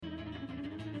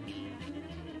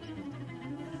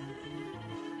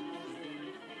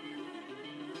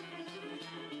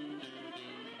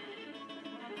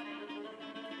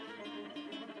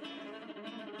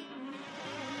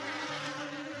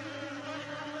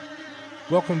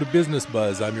Welcome to Business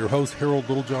Buzz. I'm your host, Harold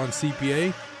Littlejohn,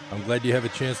 CPA. I'm glad you have a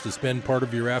chance to spend part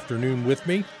of your afternoon with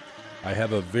me. I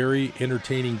have a very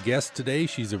entertaining guest today.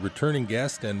 She's a returning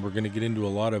guest, and we're going to get into a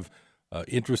lot of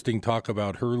interesting talk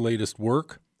about her latest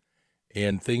work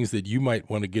and things that you might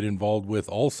want to get involved with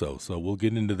also. So we'll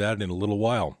get into that in a little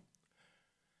while.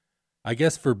 I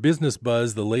guess for Business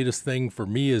Buzz, the latest thing for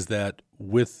me is that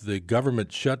with the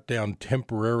government shutdown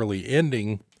temporarily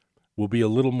ending, we'll be a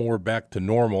little more back to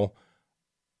normal.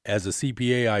 As a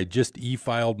CPA, I just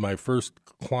e-filed my first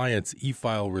client's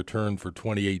e-file return for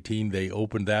 2018. They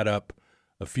opened that up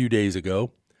a few days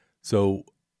ago. So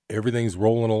everything's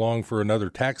rolling along for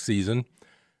another tax season.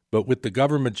 But with the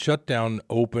government shutdown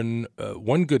open,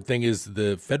 one good thing is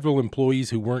the federal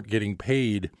employees who weren't getting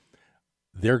paid,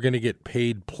 they're going to get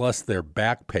paid plus their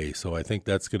back pay. So I think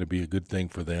that's going to be a good thing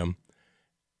for them.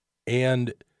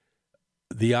 And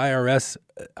the IRS,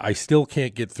 I still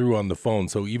can't get through on the phone.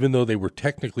 So even though they were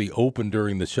technically open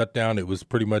during the shutdown, it was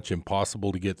pretty much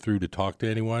impossible to get through to talk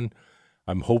to anyone.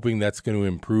 I'm hoping that's going to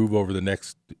improve over the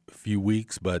next few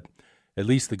weeks, but at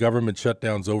least the government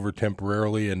shutdown's over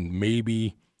temporarily, and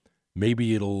maybe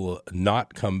it'll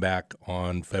not come back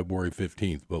on February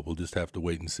 15th, but we'll just have to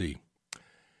wait and see.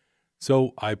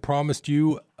 So I promised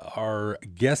you our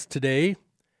guest today.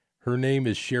 Her name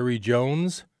is Sherry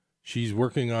Jones. She's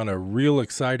working on a real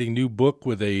exciting new book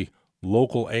with a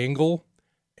local angle.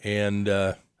 And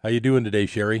how you doing today,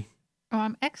 Sherry? Oh,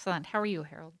 I'm excellent. How are you,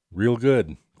 Harold? Real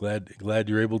good. Glad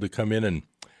you're able to come in. And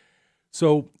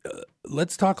so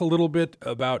let's talk a little bit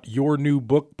about your new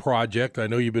book project. I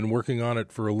know you've been working on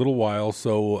it for a little while,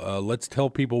 so let's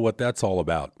tell people what that's all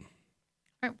about.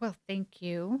 All right. Well, thank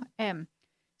you.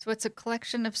 So it's a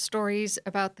collection of stories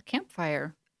about the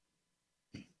campfire.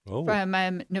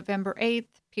 From November 8th,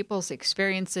 people's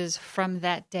experiences from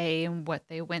that day and what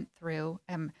they went through,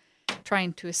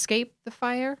 trying to escape the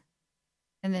fire,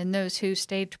 and then those who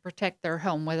stayed to protect their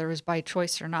home, whether it was by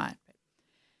choice or not.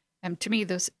 To me,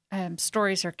 those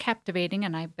stories are captivating,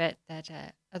 and I bet that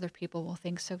other people will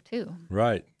think so too.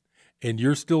 Right. And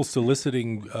you're still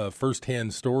soliciting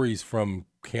firsthand stories from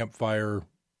campfire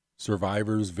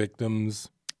survivors, victims,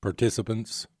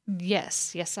 participants?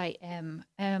 Yes, I am.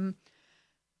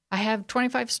 I have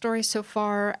 25 stories so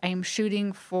far. I'm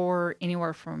shooting for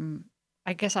anywhere from,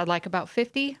 I guess I'd like about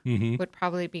 50 would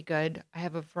probably be good. I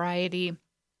have a variety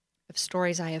of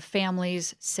stories. I have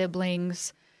families,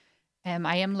 siblings.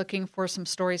 I am looking for some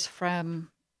stories from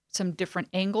some different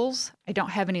angles. I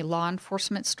don't have any law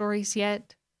enforcement stories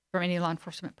yet from any law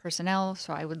enforcement personnel,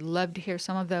 so I would love to hear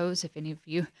some of those. If any of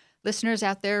you listeners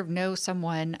out there know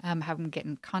someone, have them get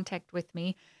in contact with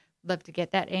me. Love to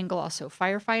get that angle. Also,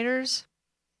 firefighters.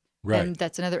 Right.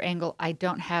 That's another angle I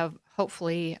don't have.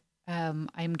 Hopefully,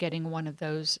 I'm getting one of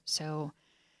those. So,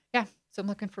 yeah. So I'm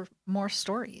looking for more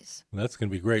stories. That's going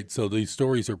to be great. So these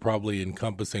stories are probably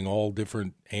encompassing all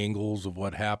different angles of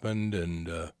what happened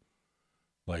and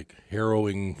like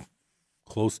harrowing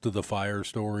close to the fire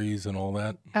stories and all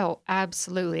that. Oh,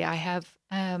 absolutely. I have,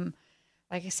 like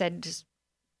I said, just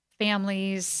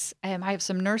families. I have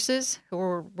some nurses who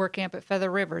were working up at Feather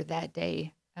River that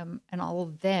day, and all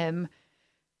of them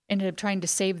ended up trying to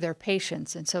save their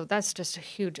patients. And so that's just a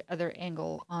huge other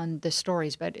angle on the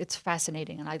stories, but it's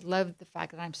fascinating. And I love the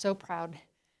fact that I'm so proud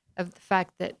of the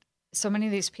fact that so many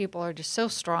of these people are just so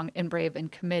strong and brave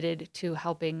and committed to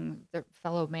helping their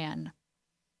fellow man.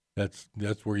 That's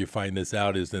where you find this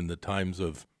out, is in the times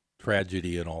of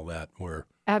tragedy and all that, where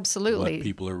absolutely what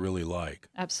people are really like.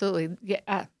 Absolutely.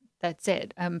 Yeah, that's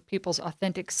it. People's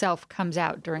authentic self comes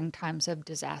out during times of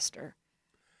disaster.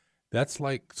 That's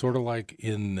like sort of like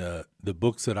in the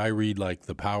books that I read, like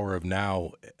The Power of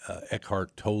Now.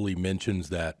 Eckhart Tolle mentions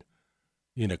that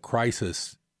in a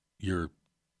crisis, your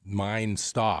mind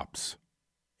stops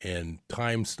and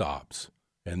time stops,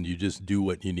 and you just do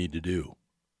what you need to do.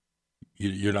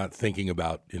 You're not thinking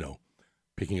about,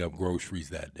 picking up groceries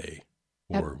that day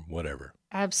or whatever.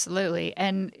 Absolutely.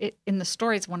 And in the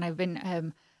stories, when I've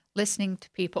been listening to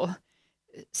people,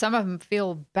 some of them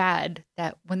feel bad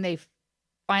that when they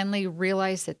finally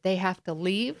realize that they have to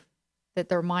leave, that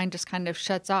their mind just kind of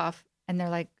shuts off and they're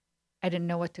like, I didn't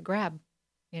know what to grab,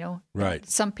 Right.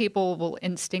 Some people will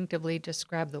instinctively just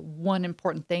grab the one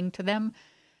important thing to them.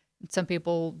 And some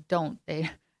people don't. There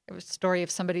was a story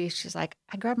of somebody, she's like,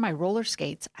 I grabbed my roller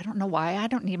skates. I don't know why. I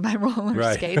don't need my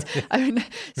roller skates. I mean,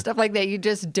 stuff like that. You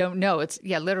just don't know. It's,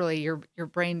 literally your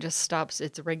brain just stops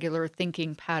its regular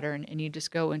thinking pattern and you just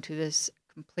go into this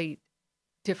complete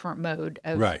different mode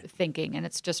of thinking, and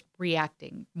it's just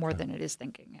reacting more than it is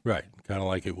thinking. Right. Kind of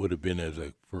like it would have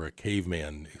been for a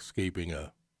caveman escaping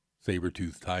a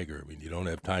saber-toothed tiger. I mean, you don't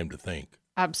have time to think.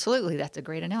 Absolutely. That's a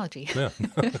great analogy. Yeah.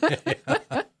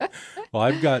 Well,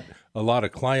 I've got a lot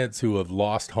of clients who have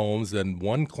lost homes, and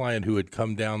one client who had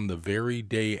come down the very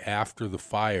day after the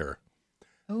fire.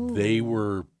 They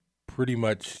were pretty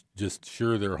much just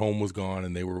sure their home was gone,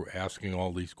 and they were asking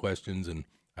all these questions, and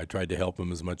I tried to help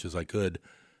them as much as I could.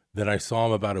 Then I saw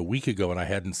him about a week ago, and I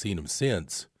hadn't seen him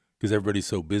since because everybody's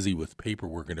so busy with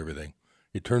paperwork and everything.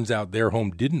 It turns out their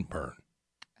home didn't burn.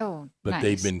 Oh, But nice.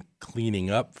 they've been cleaning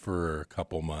up for a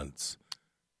couple months.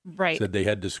 Right. Said they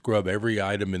had to scrub every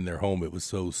item in their home. It was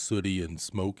so sooty and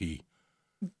smoky.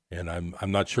 And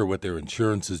I'm not sure what their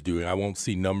insurance is doing. I won't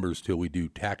see numbers till we do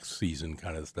tax season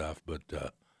kind of stuff.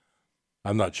 But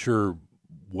I'm not sure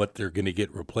what they're going to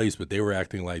get replaced. But they were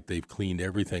acting like they've cleaned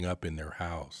everything up in their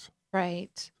house.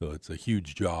 Right. So it's a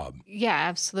huge job. Yeah,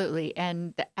 absolutely.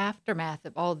 And the aftermath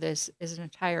of all this is an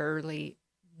entirely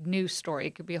new story.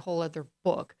 It could be a whole other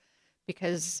book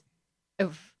because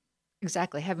of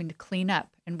exactly having to clean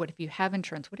up. And what if you have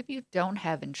insurance? What if you don't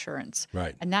have insurance?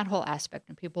 Right. And that whole aspect.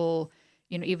 And people,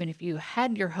 even if you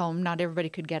had your home, not everybody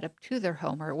could get up to their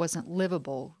home, or it wasn't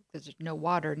livable because there's no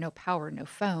water, no power, no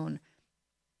phone.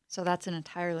 So that's an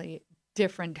entirely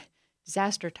different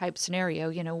disaster type scenario.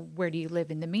 Where do you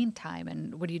live in the meantime?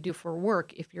 And what do you do for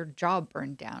work if your job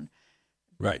burned down?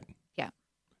 Right. Yeah.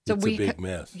 So it's a big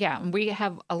mess. Yeah. And we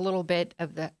have a little bit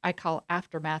of I call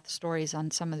aftermath stories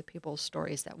on some of the people's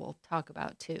stories that we'll talk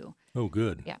about too. Oh,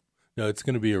 good. Yeah. No, it's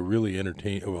going to be a really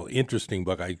interesting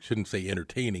book. I shouldn't say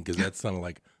entertaining because that sounded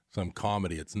like some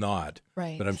comedy. It's not.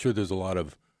 Right. But I'm sure there's a lot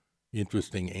of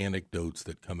interesting anecdotes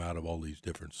that come out of all these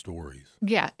different stories.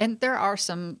 Yeah. And there are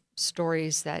some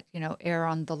stories that, err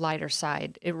on the lighter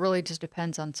side. It really just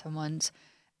depends on someone's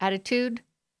attitude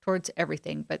towards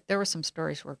everything. But there were some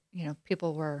stories where,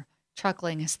 people were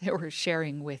chuckling as they were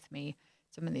sharing with me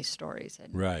some of these stories.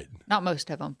 And right. Not most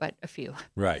of them, but a few.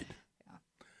 Right.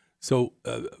 So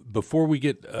before we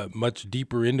get much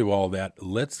deeper into all that,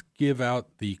 let's give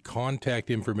out the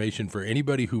contact information for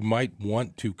anybody who might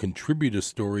want to contribute a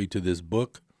story to this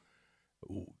book.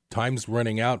 Time's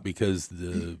running out because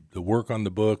the work on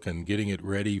the book and getting it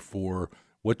ready for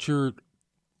what's your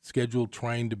schedule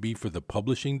trying to be for the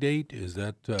publishing date? Is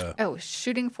that?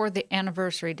 Shooting for the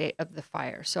anniversary date of the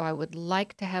fire. So I would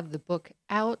like to have the book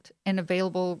out and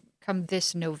available come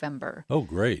this November. Oh,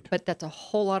 great. But that's a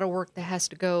whole lot of work that has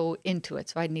to go into it.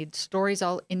 So I need stories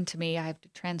all into me. I have to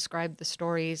transcribe the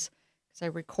stories because I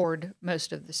record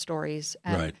most of the stories.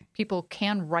 Right. People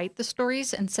can write the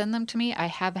stories and send them to me. I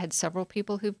have had several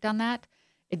people who've done that.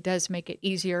 It does make it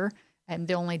easier. And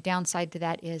the only downside to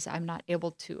that is I'm not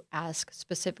able to ask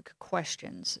specific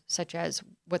questions, such as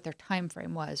what their time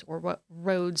frame was or what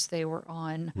roads they were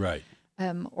on. Right.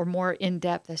 Or more in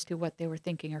depth as to what they were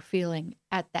thinking or feeling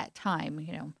at that time,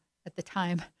 at the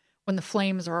time when the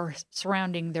flames are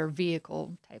surrounding their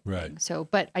vehicle type thing. So,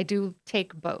 but I do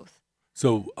take both.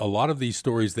 So a lot of these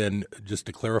stories then, just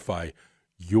to clarify,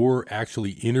 you're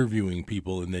actually interviewing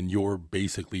people and then you're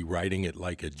basically writing it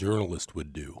like a journalist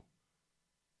would do.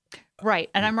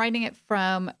 Right. And I'm writing it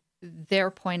from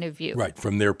their point of view. Right,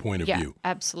 from their point of view.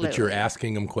 Absolutely. But you're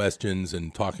asking them questions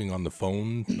and talking on the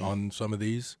phone on some of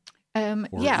these? Or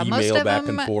yeah, email most of back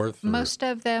them, and forth? Most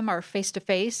of them are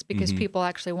face-to-face because people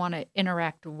actually want to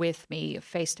interact with me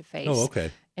face-to-face. Oh, okay.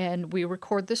 And we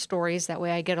record the stories. That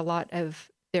way I get a lot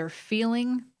of their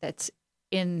feeling that's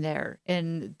in there,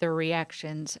 in their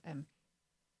reactions.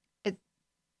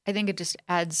 I think it just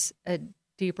adds a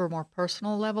deeper, more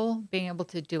personal level, being able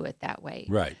to do it that way.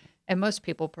 Right. And most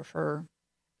people prefer,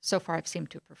 so far I've seemed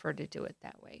to prefer to do it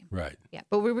that way. Right. Yeah,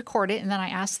 but we record it and then I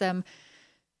ask them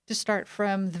to start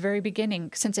from the very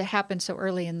beginning. Since it happened so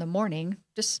early in the morning,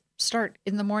 just start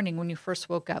in the morning when you first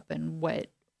woke up and what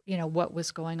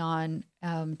was going on,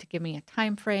 to give me a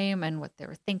time frame and what they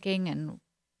were thinking and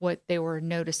what they were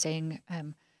noticing,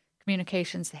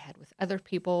 communications they had with other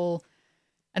people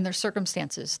and their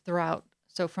circumstances throughout.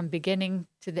 So from beginning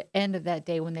to the end of that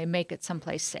day when they make it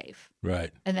someplace safe.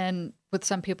 Right. And then with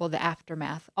some people, the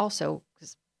aftermath also,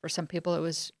 because for some people it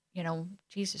was,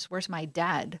 Jesus, where's my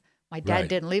dad? My dad Right.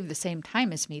 didn't leave the same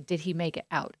time as me. Did he make it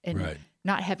out? And Right.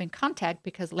 not having contact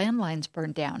because landlines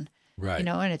burned down. Right.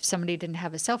 And if somebody didn't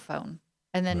have a cell phone.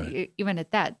 And then Right. even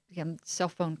at that, cell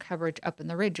phone coverage up in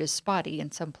the ridge is spotty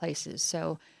in some places.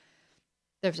 So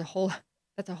that's a whole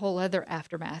other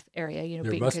aftermath area,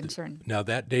 There being must- concerned. Now,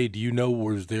 that day, do you know,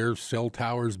 was there cell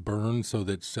towers burned so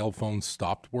that cell phones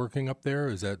stopped working up there?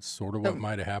 Is that sort of what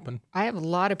might have happened? I have a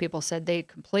lot of people said they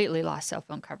completely lost cell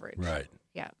phone coverage. Right.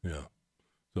 Yeah. Yeah.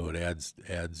 So it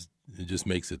it just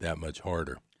makes it that much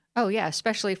harder. Oh, yeah,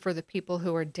 especially for the people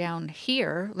who are down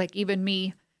here, like even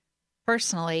me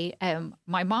personally,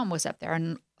 my mom was up there,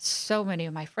 and so many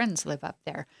of my friends live up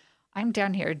there. I'm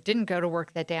down here, didn't go to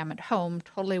work that day. I'm at home,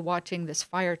 totally watching this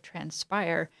fire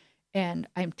transpire. And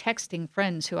I'm texting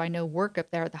friends who I know work up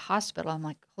there at the hospital. I'm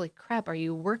like, holy crap, are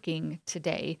you working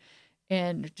today?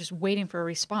 And just waiting for a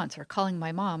response, or calling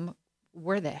my mom,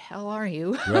 where the hell are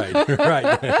you?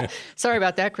 Right. Sorry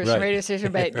about that, Christian Right. radio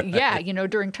station. But yeah,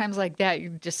 during times like that,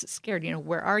 you're just scared,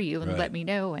 where are you? And Right. let me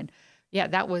know. And yeah,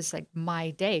 that was like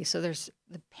my day. So there's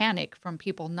the panic from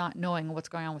people not knowing what's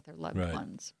going on with their loved Right.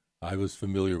 ones. I was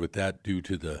familiar with that due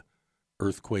to the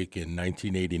earthquake in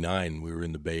 1989. We were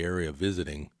in the Bay Area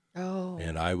visiting, Oh,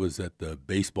 and I was at the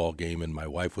baseball game, and my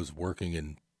wife was working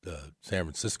in San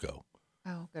Francisco.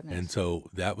 oh goodness. And so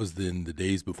that was in the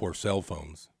days before cell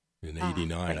phones in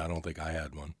 '89. right. I don't think I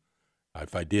had one.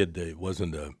 If I did, it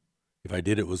wasn't If I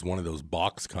did, it was one of those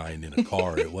box kind in a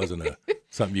car. It wasn't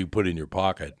something you put in your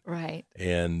pocket. Right.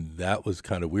 And that was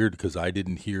kind of weird because I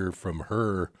didn't hear from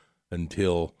her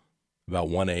until about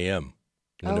 1 a.m.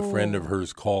 when a friend of Oh.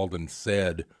 hers called and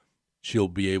said she'll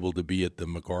be able to be at the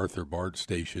MacArthur BART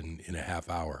station in a half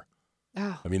hour.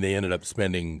 Oh, I mean, they ended up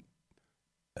spending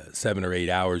 7 or 8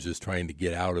 hours just trying to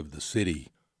get out of the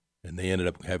city, and they ended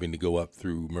up having to go up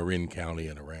through Marin County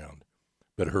and around.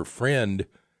 But her friend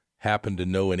happened to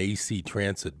know an AC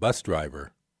Transit bus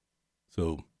driver,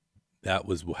 so that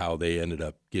was how they ended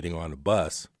up getting on a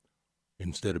bus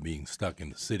instead of being stuck in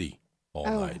the city all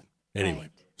Oh, night. Anyway,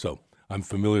 right. so I'm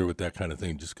familiar with that kind of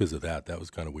thing just because of that. That was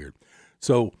kind of weird.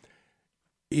 So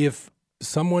if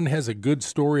someone has a good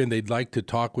story and they'd like to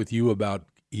talk with you about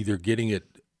either getting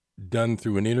it done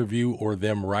through an interview or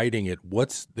them writing it,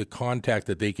 what's the contact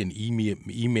that they can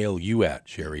email you at,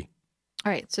 Sherry?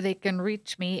 All right. So they can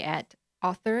reach me at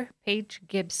author Paige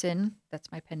Gibson.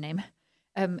 That's my pen name.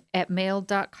 At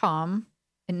mail.com.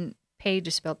 And Paige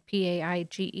is spelled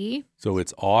Paige. So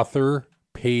it's author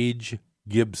Paige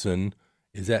Gibson.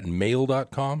 Is that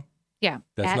mail.com? Yeah.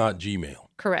 That's not Gmail.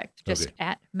 correct. Just Okay.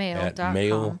 at mail.com. At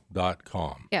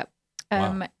mail.com. Yep.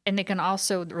 Wow. And they can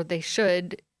also, or they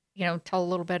should, tell a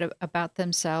little bit about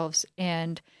themselves.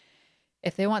 And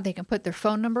if they want, they can put their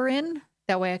phone number in.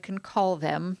 That way I can call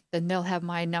them. Then they'll have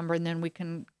my number, and then we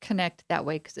can connect that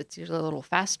way because it's usually a little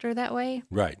faster that way.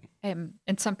 Right. And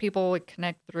some people would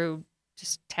connect through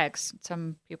just text.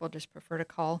 Some people just prefer to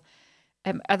call.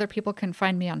 Other people can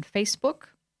find me on Facebook.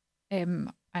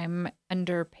 I'm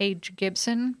under Paige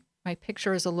Gibson. My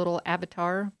picture is a little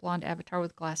avatar, blonde avatar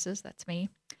with glasses. That's me.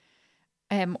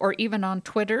 Or even on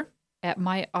Twitter at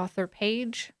my author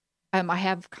page. I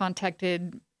have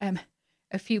contacted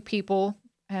a few people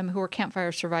who are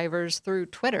campfire survivors through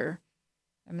Twitter.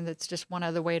 I mean, that's just one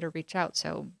other way to reach out.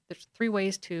 So there's 3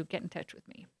 ways to get in touch with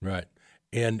me. Right.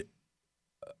 And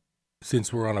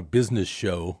since we're on a business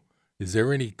show, is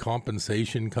there any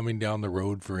compensation coming down the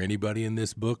road for anybody in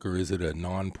this book, or is it a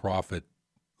nonprofit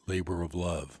labor of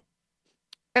love?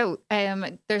 Oh,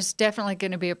 there's definitely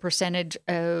going to be a percentage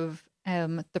of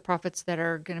the profits that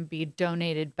are going to be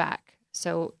donated back.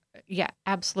 So, yeah,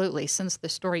 absolutely. Since the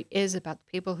story is about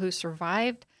the people who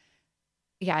survived,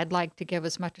 yeah, I'd like to give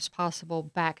as much as possible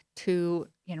back to,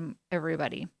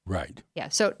 everybody. Right. Yeah.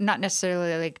 So not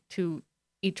necessarily like to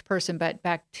each person, but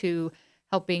back to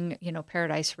helping,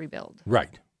 Paradise rebuild.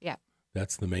 Right. Yeah.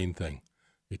 That's the main thing.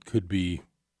 It could be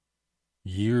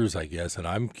years, I guess, and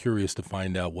I'm curious to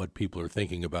find out what people are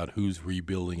thinking about who's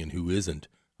rebuilding and who isn't.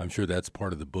 I'm sure that's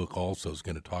part of the book also, is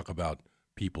going to talk about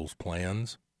people's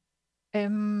plans.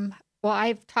 Well,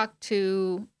 I've talked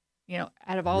to,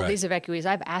 out of all Right. these evacuees,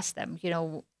 I've asked them,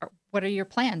 what are your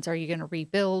plans? Are you going to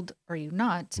rebuild? Or are you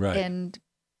not? Right. And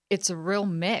it's a real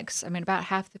mix. I mean, about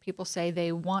half the people say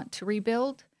they want to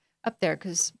rebuild up there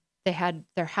because they had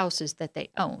their houses that they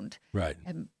owned. Right.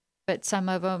 But some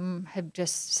of them have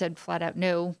just said flat out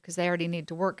no because they already need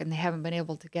to work and they haven't been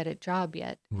able to get a job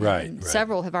yet. Right, And right.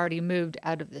 several have already moved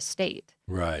out of the state.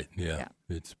 Right. Yeah. Yeah.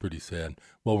 It's pretty sad.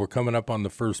 Well, we're coming up on the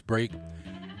first break.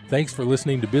 Thanks for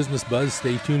listening to Business Buzz.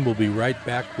 Stay tuned. We'll be right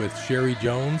back with Sherry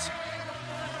Jones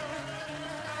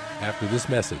after this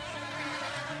message.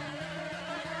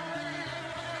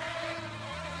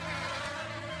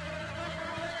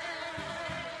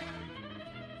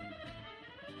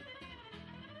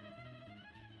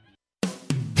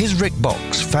 Here's Rick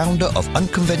Box, founder of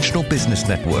Unconventional Business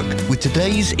Network, with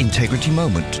today's Integrity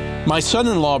Moment. My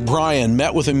son-in-law, Brian,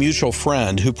 met with a mutual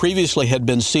friend who previously had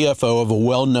been CFO of a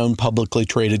well-known publicly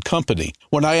traded company.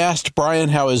 When I asked Brian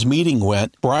how his meeting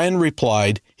went, Brian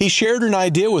replied, "He shared an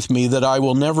idea with me that I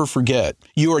will never forget.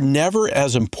 You are never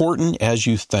as important as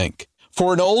you think."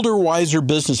 For an older, wiser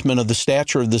businessman of the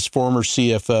stature of this former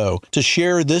CFO to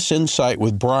share this insight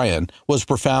with Brian was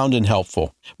profound and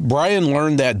helpful. Brian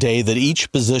learned that day that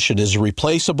each position is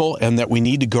replaceable and that we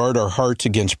need to guard our hearts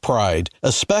against pride,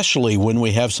 especially when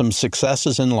we have some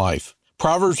successes in life.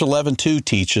 Proverbs 11:2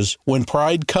 teaches, when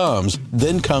pride comes,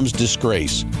 then comes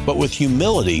disgrace, but with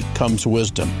humility comes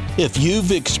wisdom. If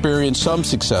you've experienced some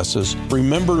successes,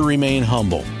 remember to remain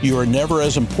humble. You are never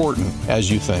as important as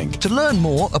you think. To learn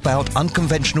more about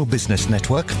Unconventional Business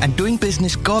Network and doing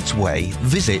business God's way,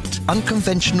 visit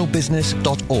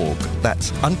unconventionalbusiness.org. That's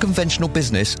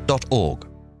unconventionalbusiness.org.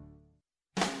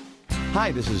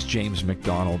 Hi, this is James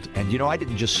McDonald, and I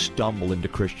didn't just stumble into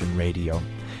Christian radio.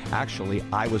 Actually,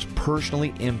 I was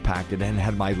personally impacted and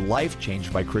had my life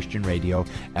changed by Christian radio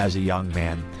as a young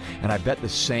man. And I bet the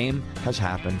same has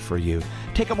happened for you.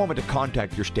 Take a moment to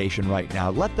contact your station right now.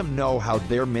 Let them know how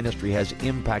their ministry has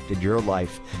impacted your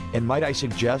life. And might I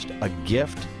suggest a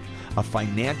gift, a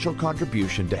financial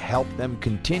contribution to help them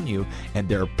continue in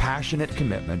their passionate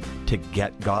commitment to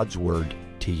get God's Word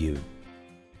to you.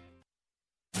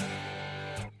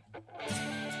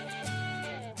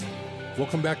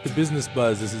 Welcome back to Business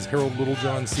Buzz. This is Harold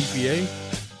Littlejohn, CPA.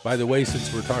 By the way,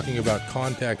 since we're talking about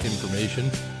contact information,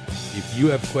 if you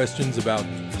have questions about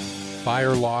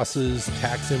fire losses,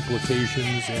 tax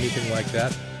implications, anything like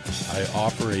that, I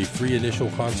offer a free initial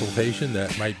consultation.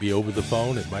 That might be over the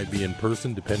phone. It might be in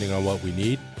person, depending on what we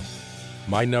need.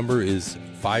 My number is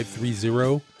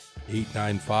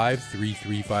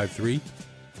 530-895-3353. You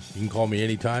can call me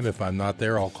anytime. If I'm not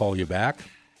there, I'll call you back.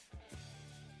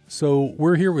 So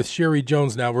we're here with Sherry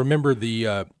Jones now. Remember,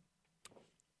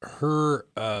 her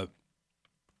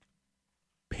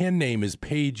pen name is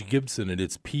Paige Gibson, and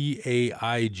it's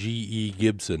Paige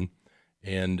Gibson,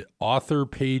 and author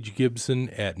Paige Gibson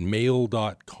at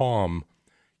mail.com.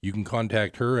 You can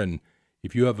contact her, and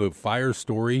if you have a fire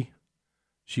story,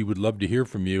 she would love to hear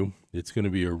from you. It's going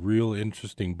to be a real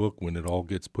interesting book when it all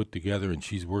gets put together, and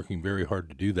she's working very hard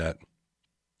to do that.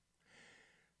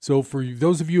 So for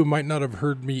those of you who might not have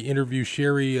heard me interview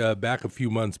Sherry back a few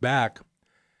months back,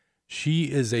 she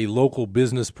is a local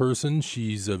business person.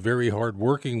 She's a very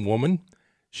hardworking woman.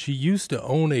 She used to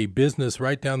own a business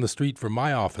right down the street from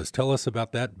my office. Tell us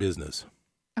about that business.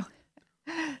 Oh,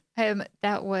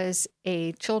 that was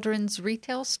a children's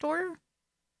retail store.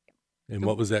 And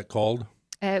what was that called?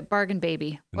 Bargain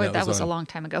Baby. That was a long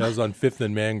time ago. That was on 5th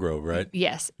and Mangrove, right?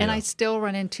 Yes. And yeah. I still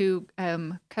run into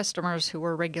customers who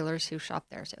were regulars who shop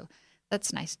there. So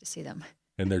that's nice to see them.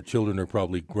 And their children are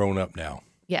probably grown up now.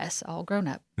 Yes, all grown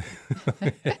up.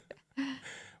 Well,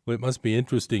 it must be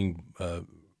interesting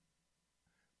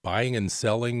buying and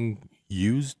selling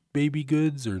used baby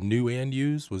goods, or new and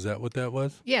used. Was that what that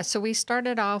was? Yeah, so we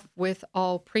started off with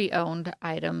all pre-owned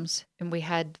items, and we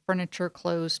had furniture,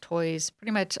 clothes, toys,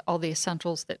 pretty much all the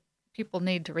essentials that people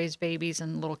need to raise babies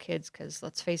and little kids, because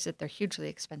let's face it, they're hugely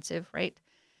expensive, right?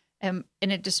 And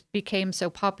it just became so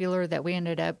popular that we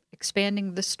ended up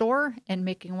expanding the store and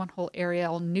making one whole area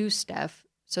all new stuff,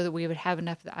 so that we would have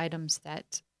enough of the items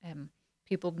that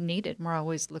people needed and were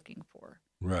always looking for.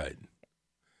 Right.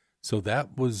 So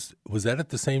that was that at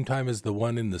the same time as the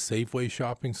one in the Safeway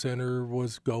shopping center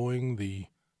was going? The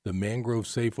Mangrove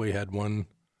Safeway had one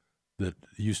that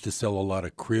used to sell a lot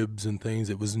of cribs and things.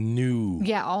 It was new.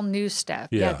 Yeah, all new stuff.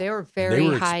 Yeah, they were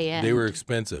very high end. They were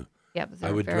expensive. Yeah, but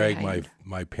I would drag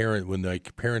my parent, when my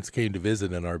parents came to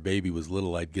visit and our baby was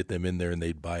little, I'd get them in there and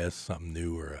they'd buy us something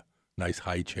new, or a nice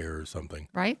high chair or something.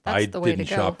 Right? That's the way to go. I didn't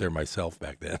shop there myself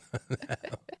back then.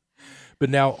 But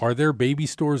now, are there baby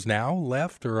stores now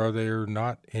left, or are there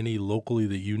not any locally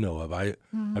that you know of? I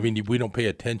mean, we don't pay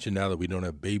attention now that we don't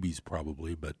have babies,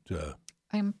 probably, but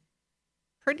I'm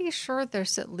pretty sure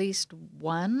there's at least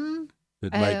one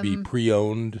that might be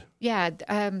pre-owned. Yeah,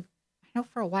 I know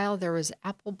for a while there was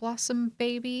Apple Blossom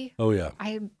Baby. Oh yeah,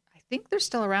 I think they're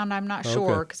still around. I'm not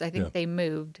sure, because I think they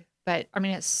moved. But I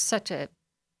mean, it's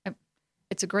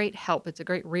it's a great help. It's a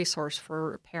great resource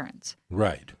for parents.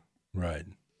 Right.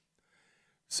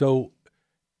 So,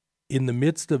 in the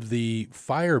midst of the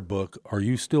fire book, are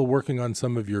you still working on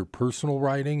some of your personal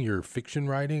writing, your fiction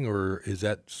writing, or is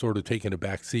that sort of taking a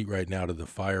back seat right now to the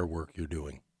fire work you're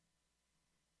doing?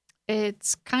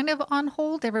 It's kind of on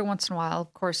hold every once in a while.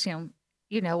 Of course,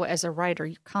 you know, as a writer,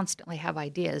 you constantly have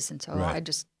ideas, and so I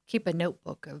just keep a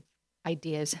notebook of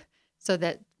ideas so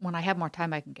that when I have more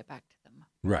time, I can get back to them.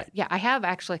 Right. Yeah, I have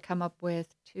actually come up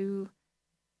with two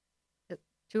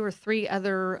or three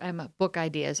other book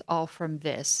ideas, all from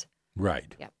this.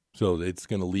 Right. Yep. So it's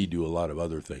going to lead to a lot of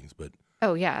other things, but.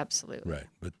 Oh yeah, absolutely. Right,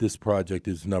 but this project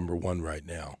is number one right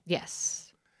now.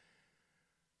 Yes.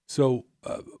 So,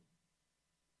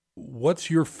 what's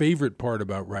your favorite part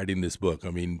about writing this book? I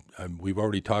mean, we've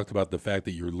already talked about the fact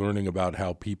that you're learning about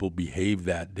how people behave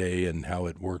that day and how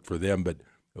it worked for them, but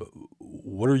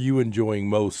what are you enjoying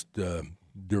most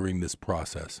during this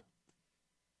process?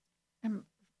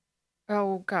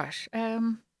 Oh gosh, I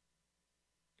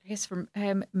guess from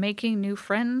making new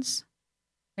friends,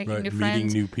 Meeting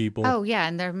new people. Oh yeah,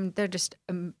 and they're just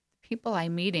people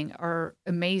I'm meeting are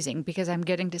amazing because I'm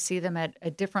getting to see them at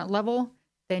a different level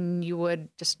than you would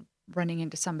just running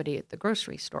into somebody at the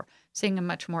grocery store, seeing a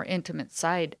much more intimate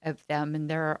side of them and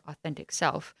their authentic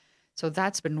self. So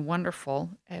that's been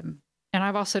wonderful. And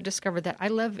I've also discovered that I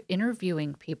love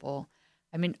interviewing people.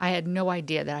 I mean, I had no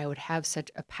idea that I would have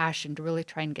such a passion to really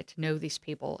try and get to know these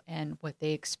people and what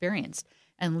they experienced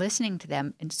and listening to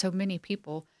them. And so many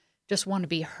people just want to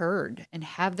be heard and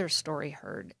have their story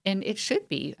heard. And it should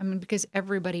be, I mean, because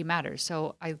everybody matters.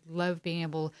 So I love being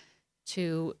able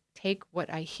to take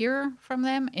what I hear from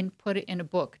them and put it in a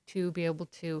book to be able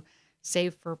to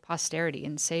save for posterity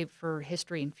and save for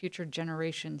history and future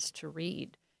generations to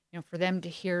read, you know, for them to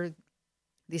hear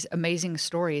these amazing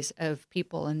stories of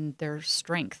people and their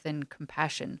strength and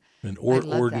compassion. And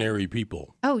ordinary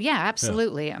people. Oh, yeah,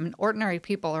 absolutely. Yeah. I mean, ordinary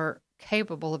people are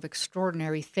capable of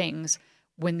extraordinary things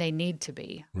when they need to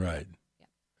be. Right. Yeah.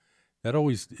 That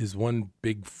always is one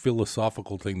big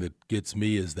philosophical thing that gets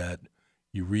me is that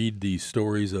you read these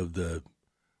stories of the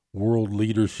world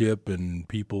leadership and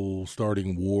people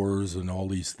starting wars and all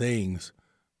these things,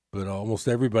 but almost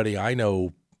everybody I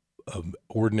know of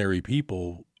ordinary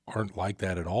people aren't like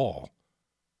that at all.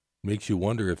 Makes you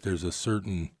wonder if there's a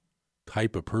certain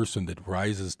type of person that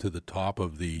rises to the top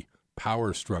of the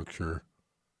power structure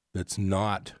that's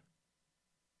not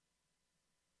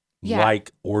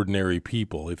like ordinary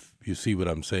people, if you see what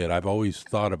I'm saying. I've always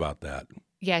thought about that.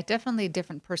 Yeah, definitely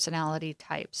different personality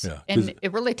types. Yeah, and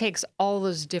it really takes all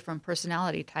those different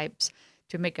personality types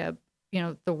to make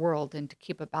the world and to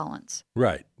keep a balance.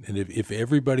 Right. And if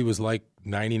everybody was like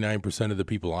 99% of the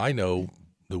people I know,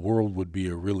 the world would be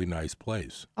a really nice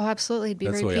place. Oh, absolutely. It'd be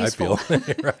that's very the way peaceful. I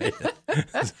feel.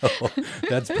 Right. So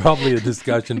that's probably a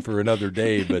discussion for another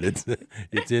day, but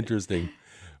it's interesting.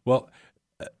 Well,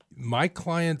 my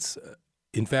clients,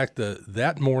 in fact,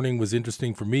 that morning was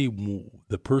interesting for me.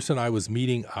 The person I was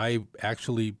meeting,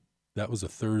 that was a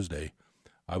Thursday.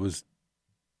 I was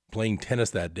playing tennis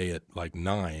that day at like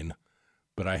 9,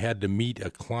 but I had to meet a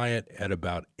client at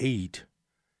about 8,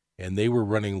 and they were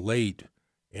running late.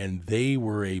 And they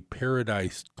were a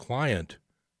Paradise client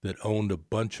that owned a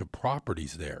bunch of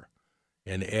properties there.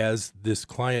 And as this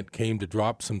client came to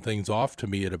drop some things off to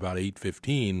me at about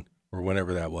 8:15 or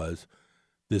whenever that was,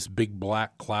 this big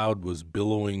black cloud was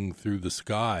billowing through the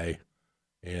sky.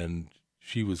 And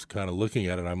she was kind of looking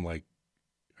at it. I'm like,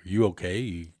 are you okay?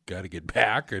 You got to get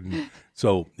back. And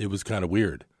so it was kind of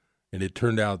weird. And it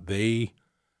turned out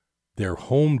their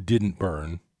home didn't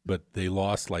burn, but they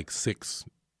lost like 6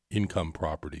 income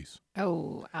properties.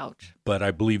 Oh, ouch. But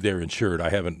I believe they're insured. I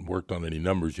haven't worked on any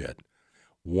numbers yet.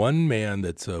 One man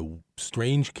that's a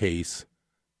strange case,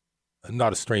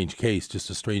 not a strange case, just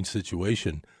a strange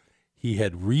situation. He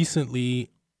had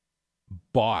recently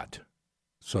bought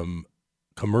some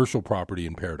commercial property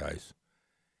in Paradise.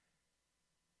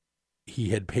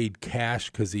 He had paid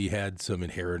cash because he had some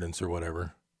inheritance or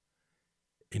whatever.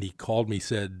 And he called me,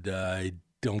 said, I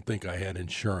don't think I had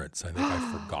insurance. I think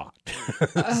I forgot.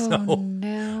 Oh,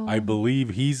 no. I believe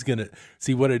he's going to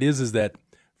see what it is that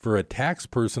for a tax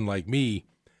person like me,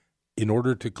 in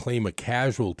order to claim a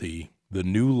casualty, the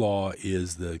new law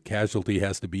is the casualty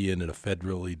has to be in a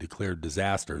federally declared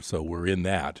disaster. So we're in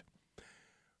that.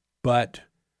 But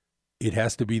it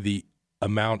has to be the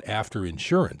amount after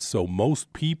insurance. So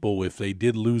most people, if they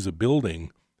did lose a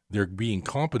building, they're being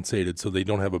compensated so they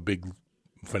don't have a big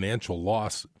financial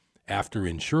loss after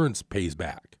insurance pays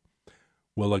back.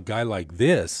 Well, a guy like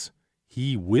this,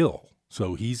 he will.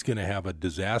 So he's going to have a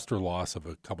disaster loss of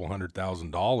a couple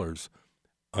 $100,000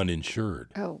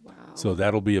 uninsured. Oh, wow. So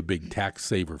that'll be a big tax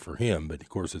saver for him. But of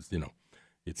course,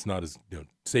 it's not as,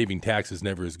 saving tax is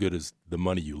never as good as the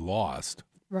money you lost.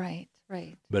 Right,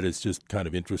 right. But it's just kind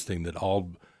of interesting that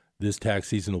this tax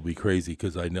season will be crazy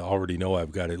because I already know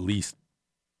I've got at least,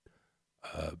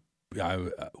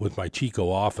 with my Chico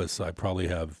office, I probably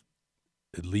have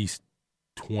at least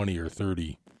 20 or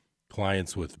 30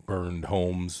 clients with burned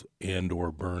homes and or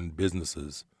burned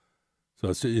businesses.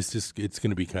 So it's going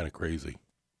to be kind of crazy.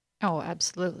 Oh,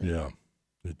 absolutely. Yeah.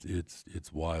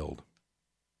 It's wild.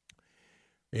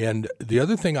 And the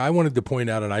other thing I wanted to point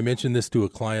out, and I mentioned this to a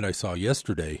client I saw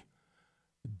yesterday,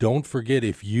 don't forget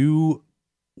if you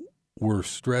were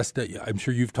stressed out, I'm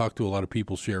sure you've talked to a lot of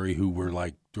people, Sherry, who were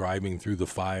like driving through the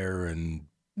fire and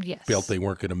Yes. felt they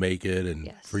weren't going to make it and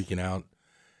Yes. freaking out.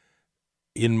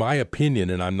 In my opinion,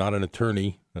 and I'm not an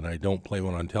attorney and I don't play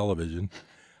one on television,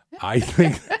 I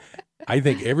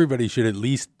think everybody should at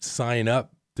least sign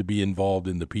up to be involved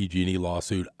in the PG&E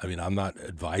lawsuit. I mean, I'm not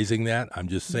advising that. I'm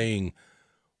just saying,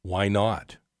 why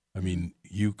not? I mean,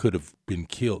 you could have been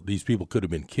killed. These people could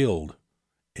have been killed.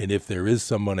 And if there is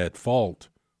someone at fault,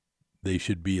 they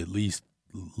should be at least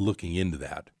looking into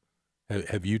that.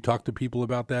 Have you talked to people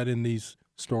about that in these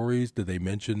stories? Did they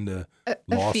mention the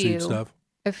lawsuit stuff?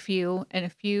 A few.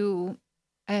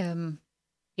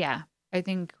 Yeah, I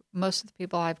think most of the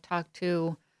people I've talked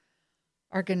to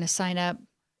are going to sign up,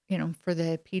 for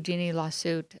the PG&E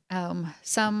lawsuit.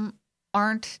 Some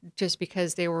aren't, just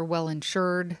because they were well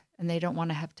insured and they don't want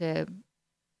to have to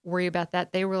worry about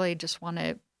that. They really just want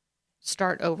to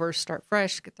start over, start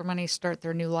fresh, get their money, start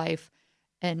their new life,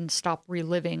 and stop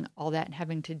reliving all that and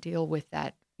having to deal with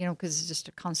that, because it's just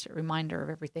a constant reminder of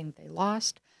everything they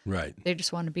lost. Right. They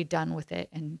just want to be done with it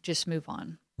and just move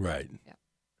on. Right. Yeah.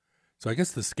 So I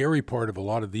guess the scary part of a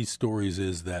lot of these stories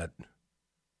is that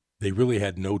they really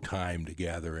had no time to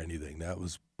gather anything. That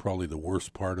was probably the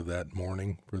worst part of that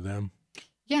morning for them.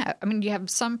 Yeah. I mean, you have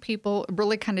some people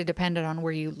really kind of depended on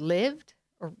where you lived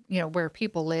or, where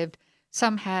people lived.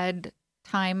 Some had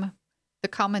time. The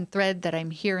common thread that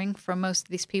I'm hearing from most of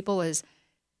these people is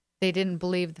they didn't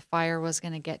believe the fire was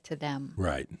going to get to them.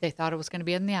 Right. They thought it was going to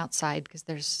be on the outside because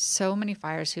there's so many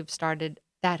fires have started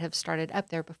up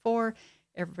there before.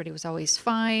 Everybody was always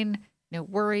fine. No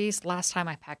worries. Last time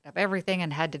I packed up everything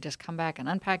and had to just come back and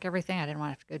unpack everything. I didn't want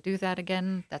to have to go do that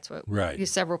again. That's what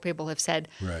several people have said.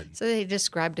 Right. So they just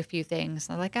grabbed a few things.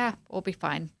 They're like, we'll be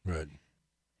fine. Right.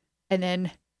 And then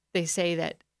they say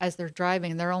that as they're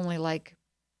driving, they're only like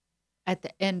at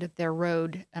the end of their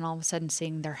road and all of a sudden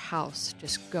seeing their house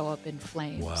just go up in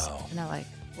flames. Wow. And they're like,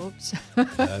 whoops.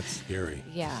 That's scary.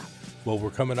 Yeah. Well,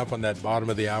 we're coming up on that bottom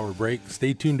of the hour break.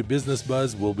 Stay tuned to Business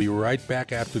Buzz. We'll be right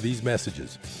back after these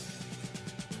messages.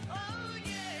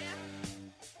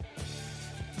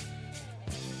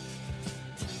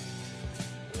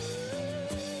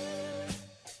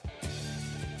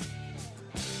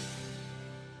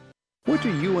 What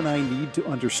do you and I need to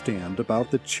understand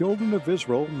about the children of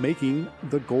Israel making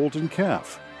the golden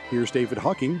calf? Here's David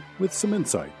Hawking with some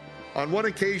insight. On one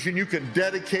occasion, you can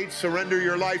dedicate, surrender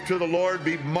your life to the Lord,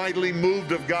 be mightily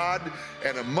moved of God,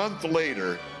 and a month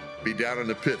later, be down in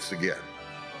the pits again.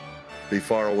 Be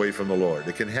far away from the Lord.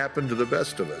 It can happen to the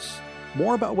best of us.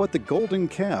 More about what the golden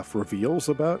calf reveals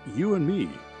about you and me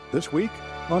this week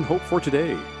on Hope for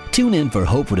Today. Tune in for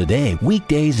Hope for Today,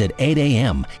 weekdays at 8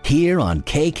 a.m. here on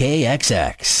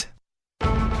KKXX.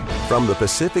 From the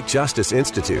Pacific Justice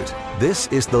Institute, this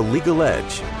is The Legal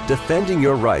Edge, defending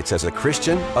your rights as a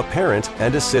Christian, a parent,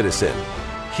 and a citizen.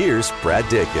 Here's Brad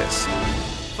Dacus.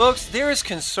 Folks, there is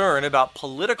concern about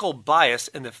political bias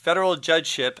in the federal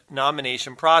judgeship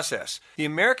nomination process. The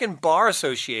American Bar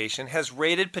Association has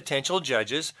rated potential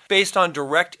judges based on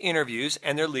direct interviews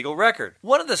and their legal record.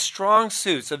 One of the strong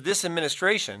suits of this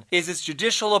administration is its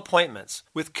judicial appointments,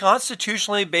 with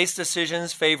constitutionally based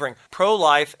decisions favoring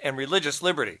pro-life and religious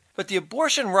liberty. But the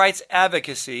abortion rights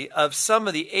advocacy of some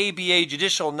of the ABA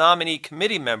Judicial Nominee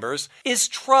Committee members is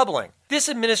troubling. This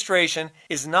administration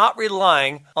is not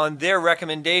relying on their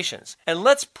recommendations, and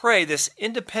let's pray this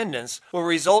independence will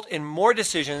result in more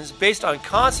decisions based on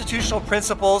constitutional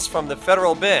principles from the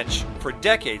federal bench for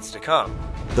decades to come.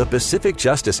 The Pacific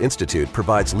Justice Institute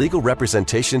provides legal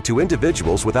representation to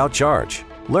individuals without charge.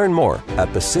 Learn more at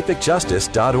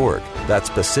pacificjustice.org. That's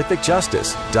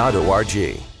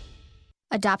pacificjustice.org.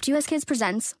 Adopt US Kids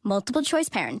presents Multiple Choice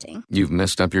Parenting. You've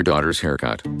messed up your daughter's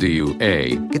haircut. Do you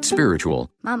A, get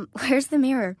spiritual? Mom, where's the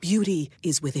mirror? Beauty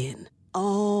is within.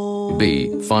 Oh.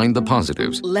 B, find the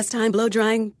positives. Less time blow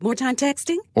drying, more time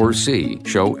texting? Or C,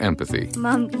 show empathy.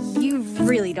 Mom, you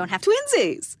really don't have to.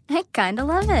 Twinsies! I kinda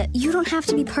love it. You don't have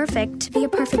to be perfect to be a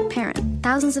perfect parent.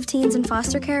 Thousands of teens in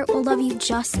foster care will love you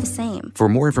just the same. For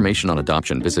more information on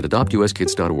adoption, visit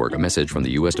adoptuskids.org. A message from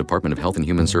the U.S. Department of Health and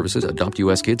Human Services, Adopt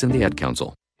U.S. Kids, and the Ad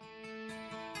Council.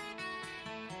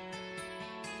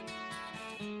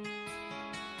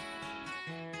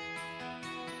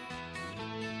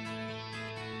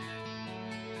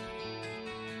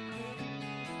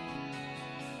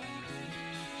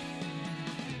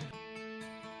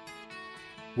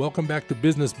 Welcome back to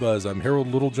Business Buzz. I'm Harold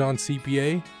Littlejohn,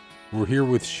 CPA. We're here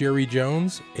with Sherry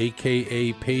Jones,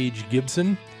 a.k.a. Paige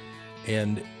Gibson.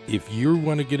 And if you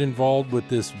want to get involved with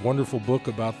this wonderful book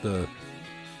about the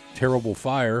terrible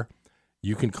fire,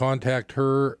 you can contact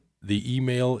her. The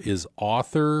email is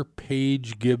author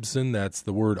Paige Gibson. That's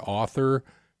the word author,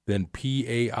 then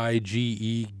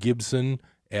Paige Gibson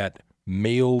at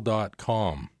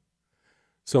mail.com.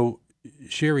 So,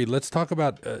 Sherry, let's talk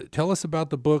about, tell us about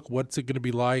the book. What's it going to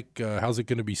be like? How's it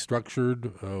going to be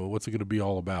structured? What's it going to be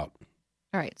all about?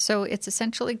 All right. So it's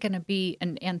essentially going to be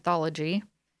an anthology.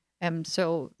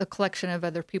 So the collection of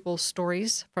other people's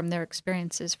stories from their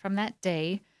experiences from that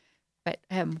day. But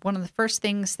one of the first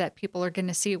things that people are going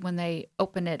to see when they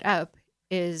open it up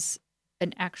is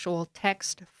an actual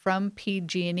text from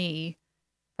PG&E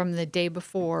from the day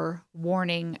before,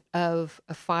 warning of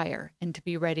a fire and to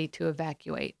be ready to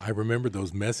evacuate. I remember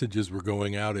those messages were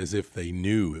going out as if they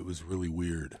knew. It was really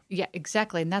weird. Yeah,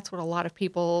 exactly. And that's what a lot of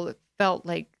people felt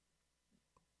like.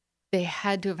 They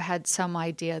had to have had some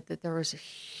idea that there was a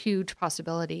huge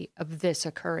possibility of this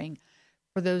occurring,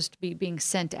 for those to be being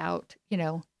sent out,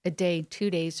 a day, 2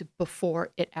 days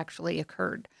before it actually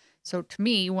occurred. So to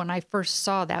me, when I first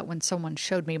saw that, when someone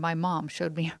showed me, my mom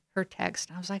showed me her text,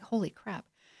 I was like, holy crap.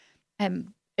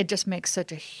 And it just makes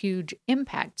such a huge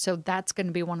impact. So that's going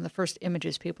to be one of the first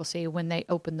images people see when they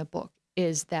open the book,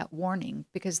 is that warning,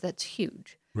 because that's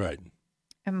huge. Right.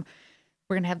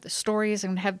 We're going to have the stories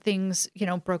and have things,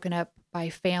 broken up by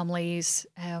families,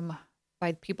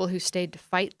 by people who stayed to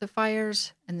fight the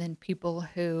fires, and then people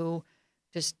who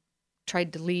just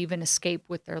tried to leave and escape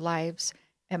with their lives.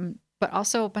 But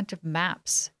also a bunch of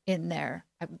maps in there.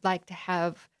 I would like to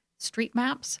have street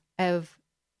maps of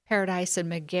Paradise and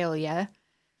Magalia.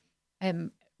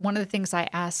 One of the things I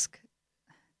ask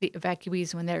the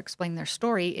evacuees when they're explaining their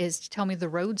story is to tell me the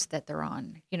roads that they're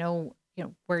on,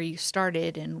 where you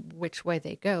started and which way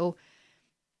they go.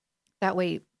 That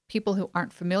way, people who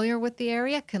aren't familiar with the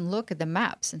area can look at the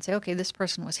maps and say, okay, this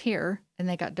person was here and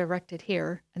they got directed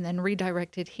here and then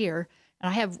redirected here. And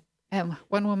I have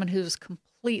one woman who's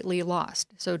completely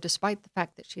lost. So despite the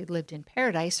fact that she had lived in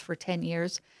Paradise for 10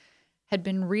 years, had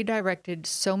been redirected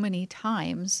so many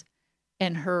times,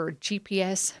 and her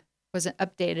GPS wasn't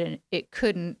updated and it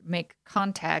couldn't make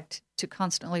contact to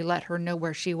constantly let her know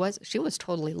where she was. She was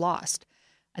totally lost.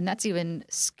 And that's even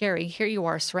scary. Here you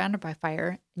are surrounded by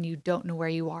fire and you don't know where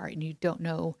you are and you don't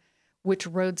know which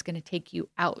road's going to take you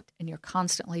out, and you're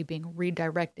constantly being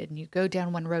redirected, and you go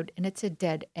down one road and it's a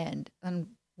dead end. And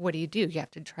what do? You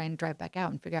have to try and drive back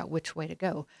out and figure out which way to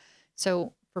go.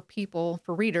 So for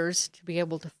readers to be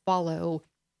able to follow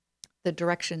the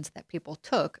directions that people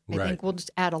took, I think we'll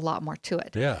just add a lot more to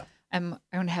it. Yeah. I'm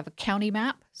going to have a county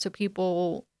map so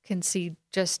people can see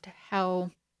just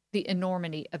how the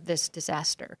enormity of this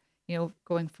disaster,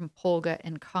 going from Polga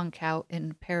and Concow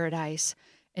and Paradise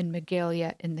and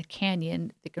Magalia in the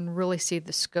canyon, they can really see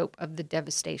the scope of the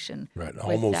devastation. Right.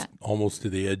 Almost to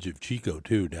the edge of Chico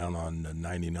too, down on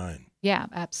 99. Yeah,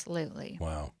 absolutely.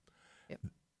 Wow. Yep.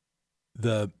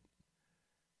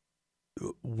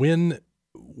 When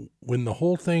the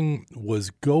whole thing was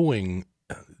going,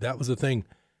 that was the thing.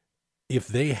 If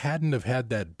they hadn't have had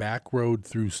that back road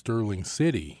through Sterling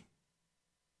City,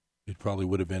 it probably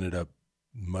would have ended up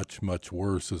much, much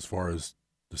worse as far as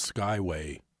the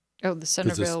Skyway. Oh, the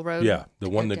Centerville Road? Yeah, the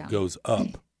one that goes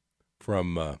up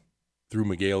from through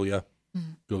Magalia,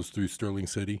 goes through Sterling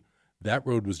City. That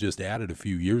road was just added a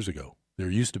few years ago. There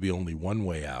used to be only one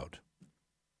way out.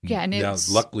 Yeah, and now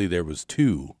luckily there was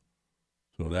two,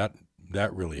 so that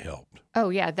really helped. Oh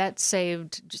yeah, that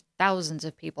saved just thousands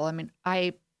of people. I mean,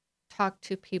 I talked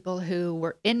to people who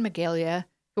were in Magalia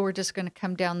who were just going to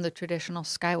come down the traditional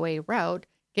Skyway route,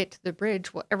 get to the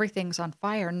bridge, well, everything's on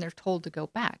fire, and they're told to go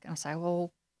back. And I was like,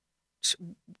 well,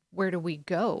 where do we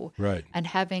go? Right. And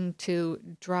having to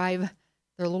drive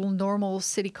their little normal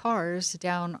city cars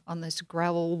down on this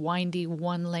gravel, windy,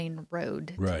 one-lane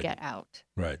road to get out.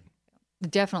 Right.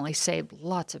 Definitely saved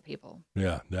lots of people.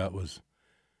 Yeah, that was.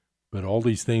 But all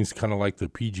these things, kind of like the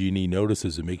PG&E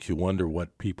notices, it makes you wonder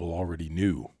what people already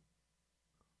knew,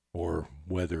 or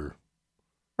whether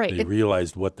they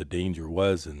realized what the danger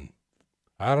was. And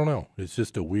I don't know. It's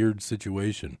just a weird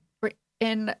situation. Right.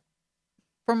 And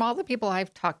from all the people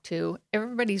I've talked to,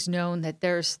 everybody's known that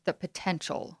there's the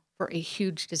potential for a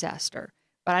huge disaster.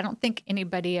 But I don't think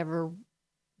anybody ever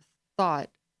thought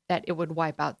that it would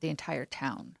wipe out the entire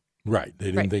town. Right.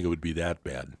 They didn't think it would be that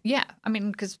bad. Yeah. I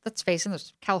mean, because let's face it,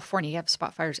 there's California, you have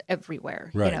spot fires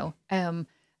everywhere, and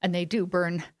they do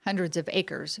burn hundreds of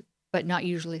acres, but not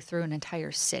usually through an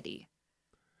entire city.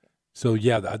 So,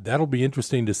 yeah, that'll be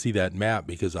interesting to see that map,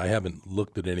 because I haven't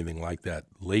looked at anything like that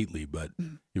lately, but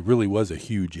it really was a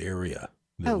huge area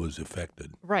that was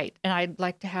affected. Right. And I'd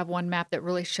like to have one map that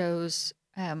really shows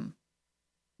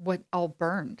what all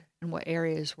burned and what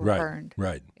areas were burned.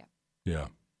 Right. Yeah.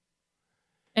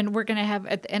 And we're going to have,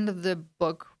 at the end of the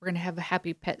book, we're going to have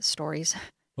happy pet stories.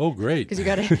 Oh, great. Because you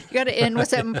gotta end with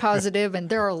something positive, and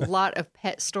there are a lot of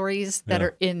pet stories that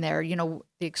are in there. You know,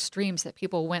 the extremes that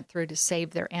people went through to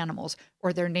save their animals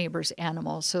or their neighbors'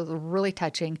 animals. So they're really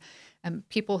touching.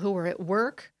 People who were at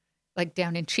work, like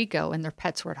down in Chico, and their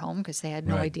pets were at home because they had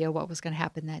no idea what was going to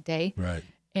happen that day. Right.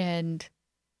 And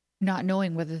not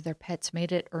knowing whether their pets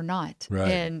made it or not. Right.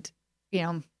 And, you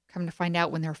know, come to find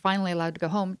out when they're finally allowed to go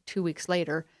home 2 weeks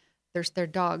later, there's their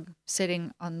dog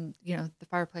sitting on, you know, the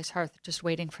fireplace hearth just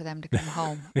waiting for them to come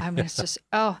home. I mean, it's just,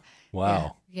 oh.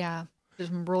 Wow. Yeah. There's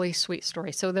some really sweet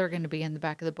stories. So they're going to be in the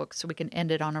back of the book so we can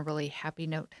end it on a really happy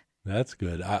note. That's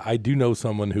good. I do know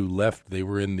someone who left. They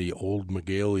were in the old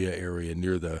Magalia area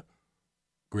near the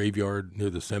graveyard, near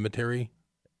the cemetery,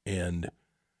 and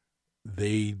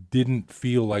they didn't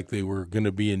feel like they were going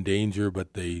to be in danger,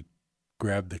 but they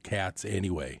grabbed the cats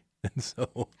anyway. And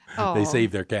so they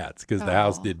saved their cats because the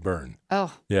house did burn.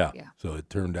 Oh, yeah. So it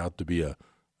turned out to be a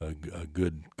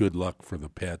good luck for the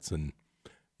pets. And,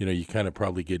 you know, you kind of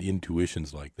probably get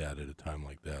intuitions like that at a time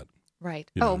like that. Right.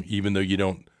 You know, even though you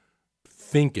don't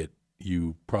think it,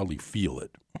 you probably feel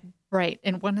it. Right.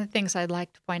 And one of the things I'd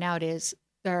like to point out is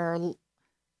there are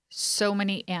so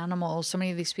many animals, so many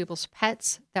of these people's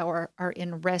pets that are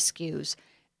in rescues.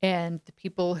 And the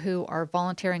people who are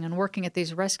volunteering and working at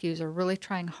these rescues are really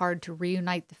trying hard to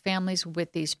reunite the families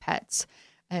with these pets.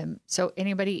 So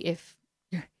anybody, if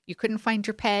you couldn't find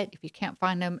your pet, if you can't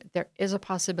find them, there is a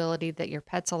possibility that your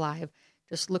pet's alive.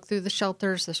 Just look through the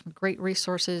shelters. There's some great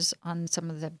resources on some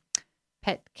of the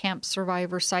pet camp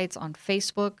survivor sites on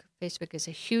Facebook. Facebook is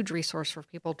a huge resource for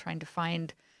people trying to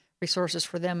find resources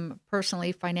for them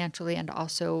personally, financially, and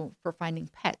also for finding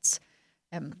pets.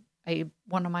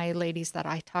 One of my ladies that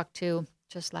I talked to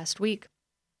just last week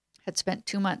had spent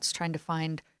 2 months trying to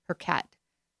find her cat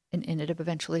and ended up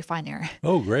eventually finding her.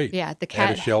 Oh, great. Yeah, the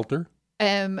cat. At a shelter?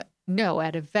 No,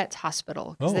 at a vet's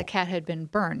hospital because the cat had been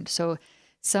burned. So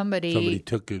somebody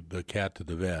took the cat to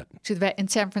the vet. To the vet in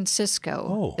San Francisco.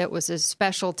 Oh. That was a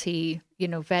specialty,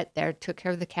 vet there, took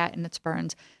care of the cat and its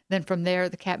burns. Then from there,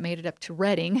 the cat made it up to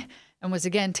Redding and was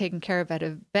again taken care of at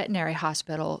a veterinary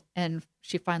hospital. And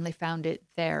she finally found it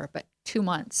there, but 2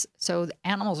 months. So the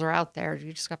animals are out there.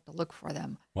 You just have to look for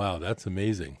them. Wow, that's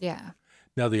amazing. Yeah.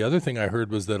 Now, the other thing I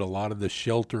heard was that a lot of the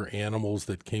shelter animals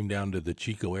that came down to the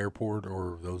Chico airport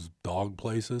or those dog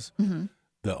places,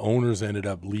 the owners ended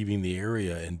up leaving the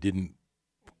area and didn't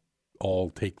all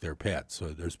take their pets. So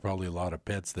there's probably a lot of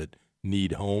pets that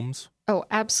need homes. Oh,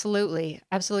 absolutely.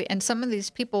 Absolutely. And some of these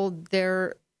people,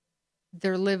 their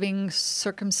living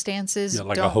circumstances. Yeah,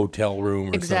 like a hotel room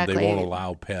or something. They won't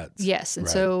allow pets. Yes. And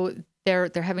so they're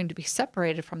having to be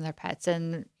separated from their pets.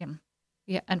 And,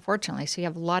 unfortunately. So you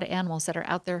have a lot of animals that are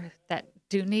out there that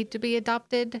do need to be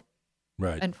adopted.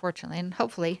 Right. Unfortunately. And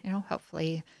hopefully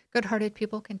good-hearted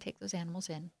people can take those animals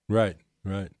in. Right.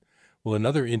 Well,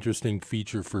 another interesting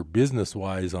feature for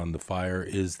business-wise on the fire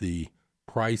is the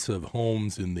price of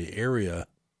homes in the area.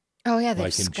 Oh, yeah, they've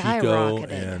like in skyrocketed. Chico,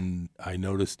 and I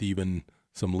noticed even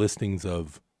some listings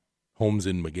of homes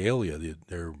in Magalia.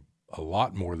 They're a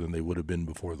lot more than they would have been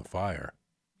before the fire.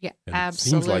 Yeah, and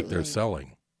absolutely. It seems like they're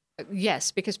selling.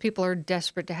 Yes, because people are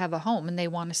desperate to have a home, and they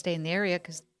want to stay in the area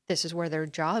because this is where their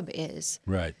job is.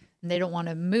 Right. And they don't want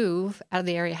to move out of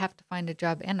the area, have to find a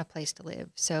job and a place to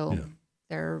live. So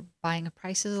their buying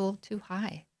prices a little too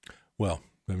high. Well,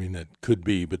 I mean, that could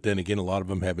be. But then again, a lot of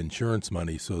them have insurance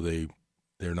money, so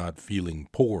they're not feeling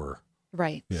poor.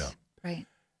 Right. Yeah. Right.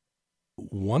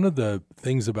 One of the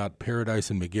things about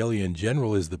Paradise and Magalia in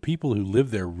general is the people who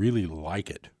live there really like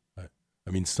it.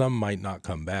 I mean, some might not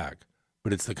come back,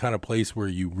 but it's the kind of place where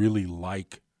you really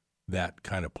like that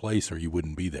kind of place or you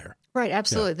wouldn't be there. Right,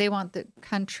 absolutely. Yeah. They want the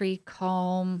country,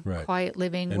 calm, quiet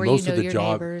living, and where you know your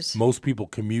neighbors. Most people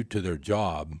commute to their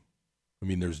job. I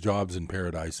mean, there's jobs in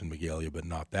Paradise and Magalia, but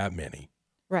not that many.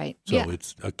 Right. So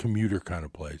it's a commuter kind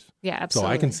of place. Yeah, absolutely.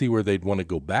 So I can see where they'd want to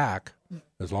go back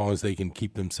as long as they can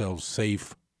keep themselves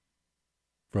safe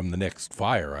from the next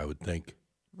fire, I would think.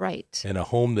 Right. And a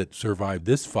home that survived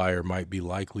this fire might be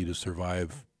likely to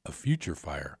survive a future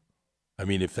fire. I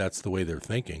mean, if that's the way they're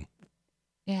thinking.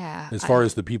 Yeah. As far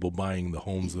as the people buying the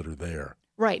homes that are there.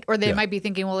 Right. Or they might be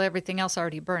thinking, well, everything else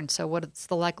already burned. So what's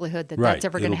the likelihood that that's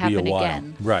ever going to happen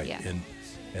again? Right. Yeah.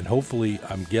 And hopefully,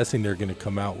 I'm guessing they're going to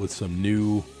come out with some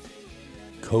new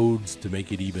codes to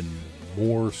make it even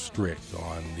more strict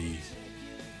on the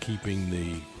keeping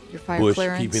the bush,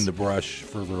 keeping the brush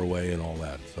further away and all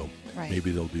that. So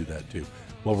maybe they'll do that too.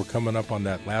 Well, we're coming up on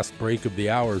that last break of the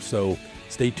hour, so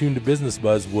stay tuned to Business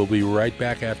Buzz. We'll be right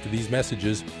back after these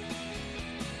messages.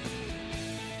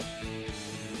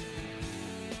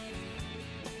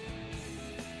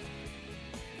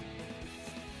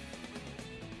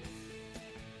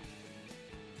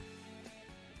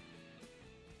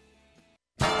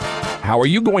 How are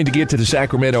you going to get to the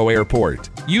Sacramento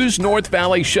airport? Use North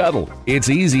Valley Shuttle.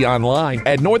 It's easy online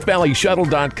at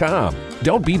northvalleyshuttle.com.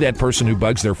 Don't be that person who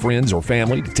bugs their friends or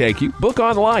family to take you. Book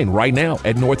online right now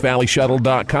at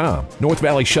northvalleyshuttle.com. North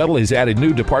Valley Shuttle has added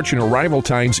new departure and arrival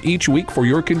times each week for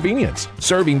your convenience,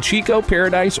 serving Chico,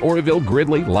 Paradise, Oroville,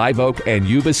 Gridley, Live Oak, and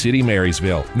Yuba City,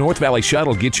 Marysville. North Valley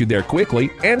Shuttle gets you there quickly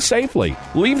and safely.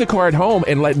 Leave the car at home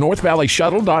and let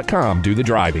northvalleyshuttle.com do the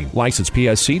driving. License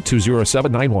PSC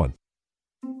 20791.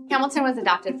 Hamilton was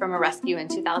adopted from a rescue in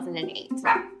 2008.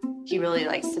 He really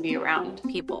likes to be around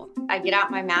people. I get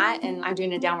out my mat and I'm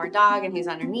doing a downward dog and he's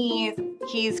underneath.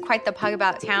 He's quite the pug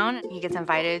about town. He gets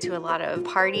invited to a lot of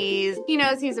parties. He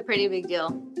knows he's a pretty big deal.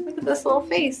 Look at this little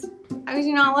face. How could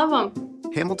you not love him?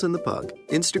 Hamilton the Pug,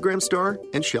 Instagram star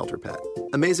and shelter pet.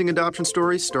 Amazing adoption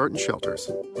stories start in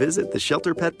shelters. Visit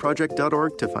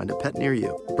theshelterpetproject.org to find a pet near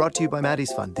you. Brought to you by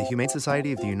Maddie's Fund, the Humane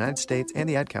Society of the United States, and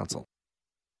the Ad Council.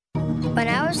 When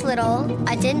I was little,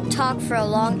 I didn't talk for a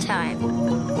long time.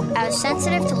 I was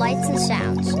sensitive to lights and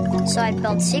sounds, so I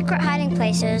built secret hiding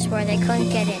places where they couldn't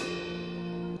get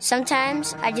in.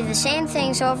 Sometimes I do the same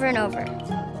things over and over,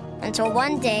 until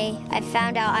one day I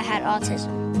found out I had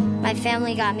autism. My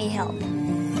family got me help.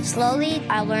 Slowly,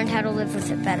 I learned how to live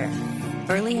with it better.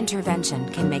 Early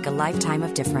intervention can make a lifetime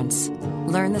of difference.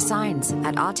 Learn the signs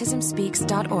at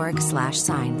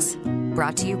autismspeaks.org/signs.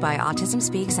 Brought to you by Autism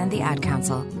Speaks and the Ad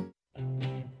Council.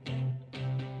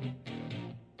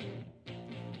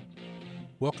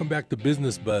 Welcome back to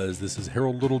Business Buzz. This is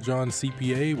Harold Littlejohn,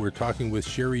 CPA. We're talking with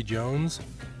Sherry Jones.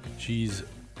 She's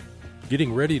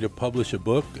getting ready to publish a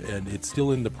book, and it's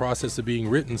still in the process of being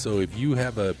written. So if you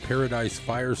have a Paradise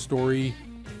Fire story,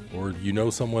 or you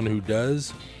know someone who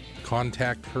does,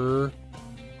 contact her.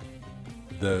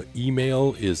 The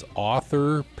email is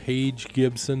author Paige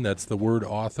Gibson. That's the word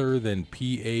author, then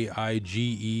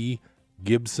Paige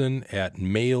Gibson at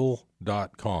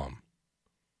mail.com.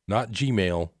 Not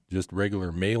Gmail, just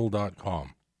regular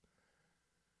mail.com.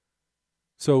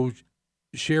 So,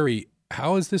 Sherry,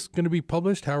 how is this going to be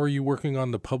published? How are you working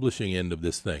on the publishing end of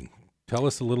this thing? Tell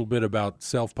us a little bit about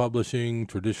self-publishing,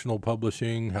 traditional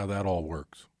publishing, how that all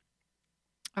works.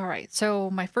 All right. So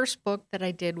my first book that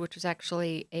I did, which was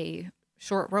actually a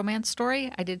short romance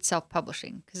story, I did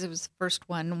self-publishing because it was the first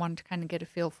one. Wanted to kind of get a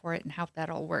feel for it and how that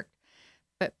all worked.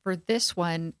 But for this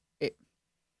one, it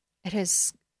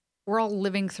has. We're all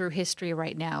living through history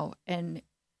right now, and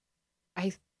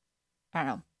I don't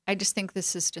know. I just think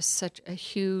this is just such a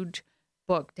huge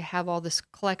book to have all this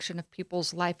collection of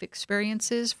people's life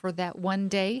experiences for that one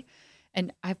day,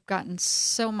 and I've gotten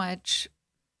so much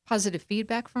positive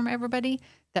feedback from everybody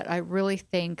that I really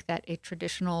think that a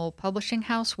traditional publishing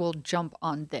house will jump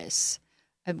on this.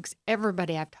 Because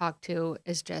everybody I've talked to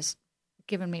is just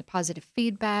given me positive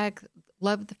feedback,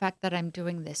 love the fact that I'm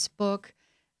doing this book,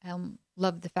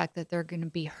 love the fact that they're going to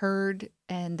be heard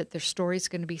and that their story's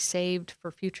going to be saved for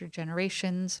future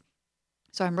generations.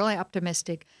 So I'm really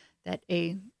optimistic that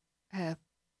a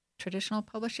traditional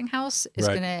publishing house is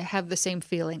going to have the same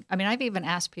feeling. I mean, I've even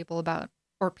asked people about,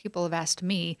 or people have asked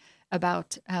me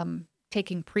about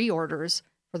taking pre-orders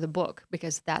for the book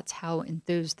because that's how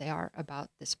enthused they are about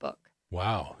this book.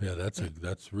 Wow. Yeah,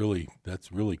 that's really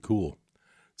cool.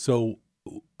 So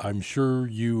I'm sure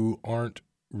you aren't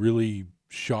really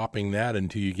shopping that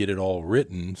until you get it all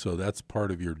written. So that's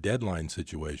part of your deadline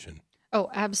situation. Oh,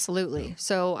 absolutely. Yeah.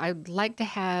 So I'd like to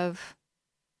have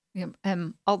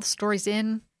all the stories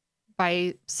in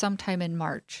by sometime in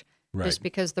March. Right. Just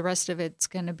because the rest of it's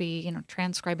going to be,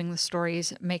 transcribing the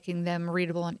stories, making them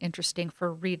readable and interesting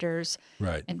for readers,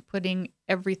 right, and putting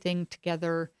everything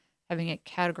together, having it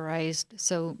categorized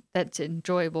so that's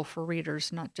enjoyable for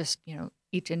readers, not just,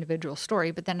 each individual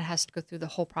story, but then it has to go through the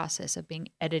whole process of being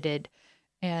edited.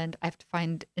 And I have to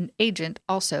find an agent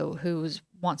also who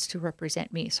wants to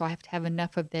represent me. So I have to have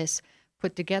enough of this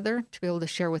put together to be able to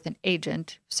share with an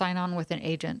agent, sign on with an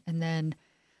agent, and then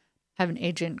have an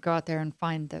agent go out there and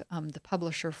find the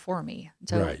publisher for me.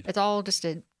 So It's all just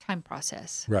a time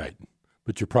process. Right.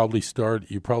 But you probably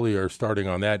are starting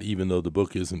on that even though the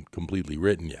book isn't completely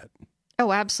written yet.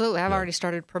 Oh, absolutely. I've already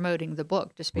started promoting the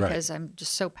book just because I'm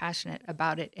just so passionate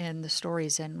about it and the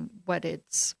stories and what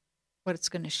it's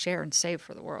going to share and save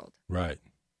for the world. Right.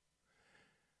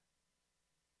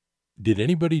 Did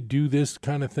anybody do this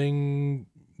kind of thing?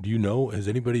 Do you know, has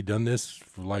anybody done this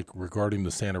regarding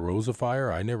the Santa Rosa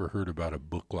fire? I never heard about a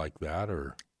book like that.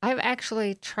 Or I've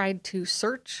actually tried to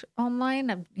search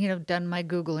online. I've, done my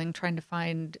Googling, trying to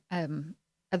find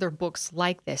other books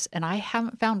like this. And I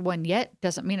haven't found one yet.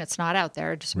 Doesn't mean it's not out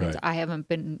there. It just means I haven't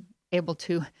been able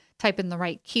to type in the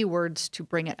right keywords to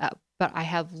bring it up. But I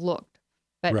have looked.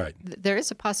 But Right. there is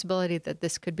a possibility that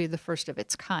this could be the first of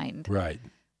its kind. Right.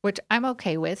 Which I'm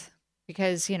okay with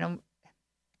because,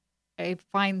 I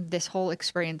find this whole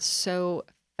experience so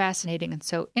fascinating and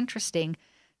so interesting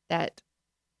that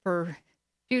for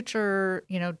future,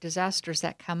 disasters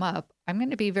that come up, I'm going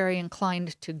to be very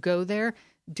inclined to go there,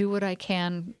 do what I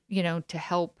can, to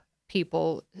help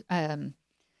people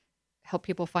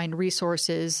find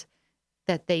resources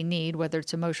that they need, whether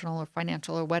it's emotional or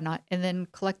financial or whatnot, and then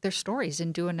collect their stories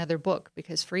and do another book,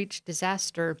 because for each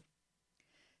disaster,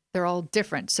 they're all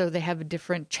different. So they have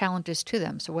different challenges to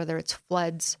them. So whether it's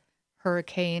floods,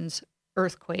 hurricanes,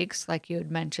 earthquakes, like you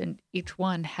had mentioned, each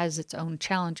one has its own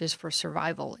challenges for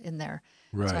survival in there.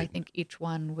 Right. So I think each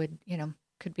one would,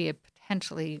 could be a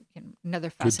potentially another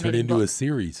Could turn fascinating into book. a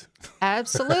series.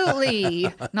 Absolutely.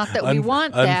 Not that we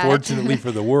want that. Unfortunately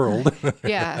for the world.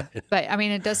 Yeah. But I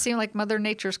mean, it does seem like Mother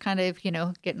Nature's kind of,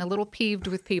 getting a little peeved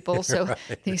with people. So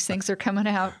Right. these things are coming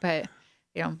out. But,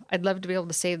 I'd love to be able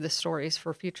to save the stories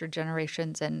for future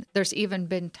generations. And there's even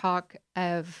been talk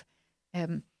of,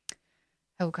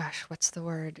 what's the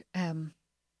word?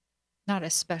 Not a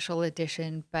special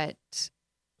edition, but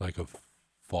Like a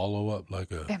follow-up,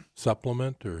 like a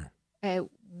supplement, or?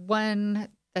 one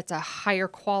that's a higher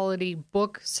quality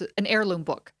book, an heirloom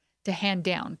book to hand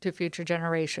down to future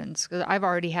generations. 'Cause I've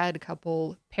already had a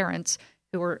couple parents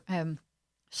who are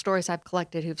stories I've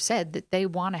collected who've said that they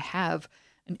want to have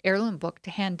an heirloom book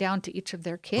to hand down to each of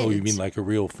their kids. Oh, you mean like a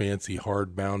real fancy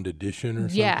hardbound edition or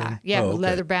something? Yeah, Oh, okay.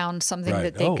 leather bound, something Right.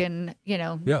 that they Oh. can,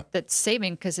 Yeah. that's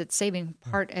saving, because it's saving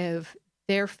part of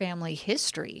their family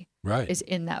history Right. is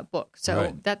in that book. So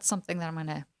Right. that's something that I'm going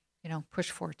to,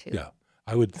 push for too. Yeah.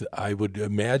 I would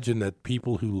imagine that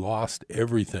people who lost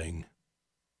everything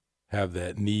have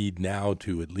that need now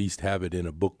to at least have it in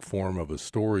a book form of a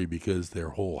story, because their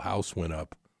whole house went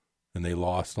up and they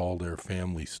lost all their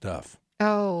family stuff.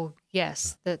 Oh,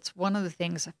 yes. That's one of the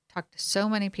things I've talked to so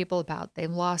many people about. They've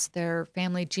lost their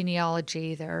family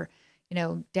genealogy, their,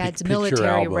 dad's Picture military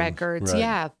albums, records. right.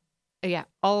 Yeah. Yeah.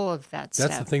 All of that stuff.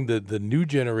 That's the thing, that the new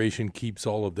generation keeps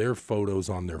all of their photos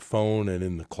on their phone and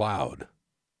in the cloud.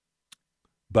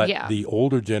 But Yeah. the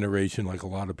older generation, like a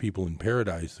lot of people in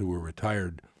Paradise who were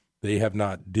retired, they have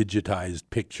not digitized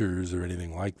pictures or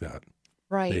anything like that.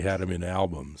 Right. They had them in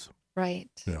albums. Right.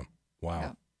 Yeah.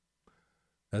 Wow.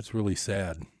 That's really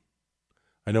sad.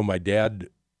 I know my dad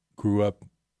grew up,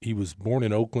 he was born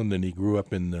in Oakland, and he grew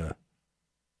up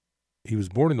he was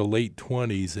born in the late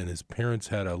 20s, and his parents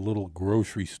had a little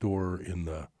grocery store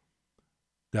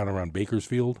down around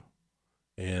Bakersfield.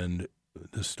 And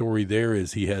the story there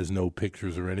is he has no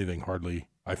pictures or anything, hardly.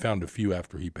 I found a few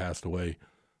after he passed away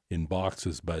in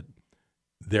boxes, but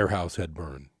their house had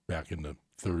burned back in the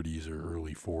 30s or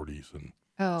early 40s. And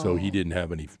so he didn't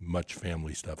have much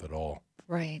family stuff at all.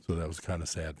 Right. So that was kind of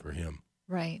sad for him.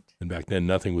 Right. And back then,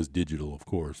 nothing was digital, of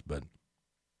course. But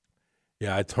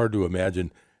yeah, it's hard to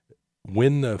imagine.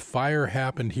 When the fire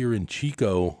happened here in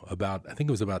Chico I think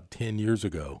it was about 10 years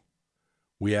ago,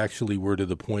 we actually were to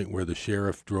the point where the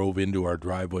sheriff drove into our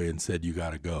driveway and said, "You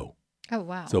got to go." Oh,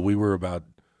 wow. So we were about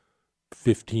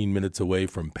 15 minutes away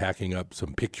from packing up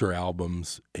some picture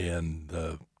albums and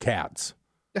the cats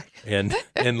and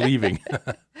leaving.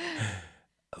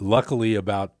 Luckily,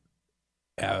 about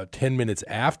 10 minutes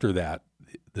after that,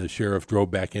 the sheriff drove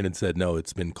back in and said, "No,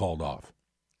 it's been called off."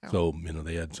 Oh. So,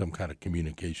 they had some kind of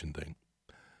communication thing.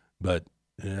 But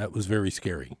that was very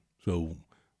scary. So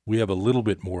we have a little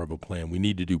bit more of a plan. We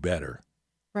need to do better.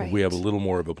 Right. We have a little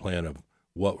more of a plan of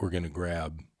what we're going to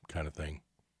grab, kind of thing.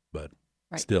 But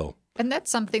still. And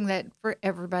that's something that for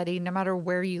everybody, no matter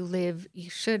where you live, you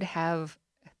should have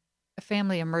a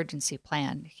family emergency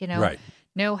plan. Right.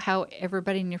 Know how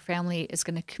everybody in your family is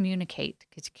going to communicate,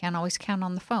 because you can't always count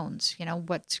on the phones.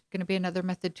 What's going to be another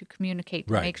method to communicate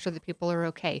to make sure that people are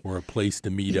okay. Or a place to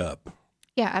meet up.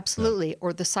 Yeah, absolutely. Yeah.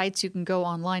 Or the sites you can go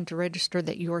online to register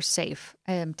that you're safe,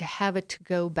 to have a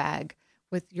to-go bag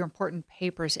with your important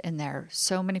papers in there.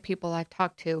 So many people I've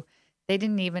talked to, they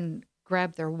didn't even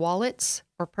grab their wallets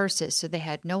or purses, so they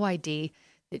had no ID,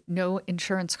 no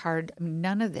insurance card,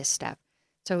 none of this stuff.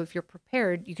 So if you're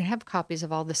prepared, you can have copies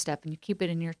of all this stuff, and you keep it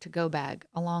in your to-go bag,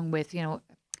 along with,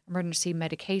 emergency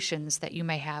medications that you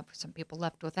may have. Some people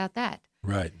left without that.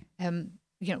 Right.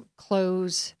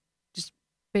 Clothes, just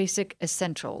basic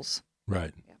essentials.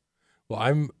 Right. Yeah.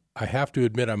 Well, I have to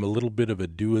admit, I'm a little bit of a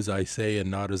do as I say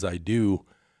and not as I do.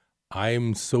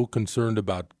 I'm so concerned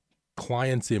about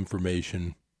clients'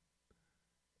 information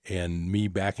and me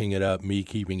backing it up, me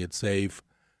keeping it safe.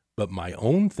 But my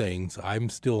own things, I'm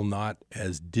still not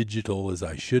as digital as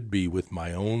I should be with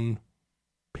my own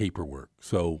paperwork.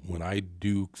 So when I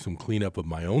do some cleanup of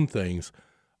my own things,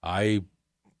 I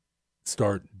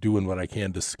start doing what I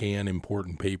can to scan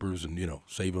important papers and,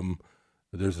 save them.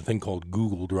 There's a thing called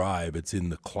Google Drive. It's in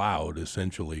the cloud,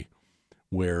 essentially,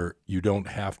 where you don't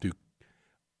have to.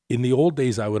 In the old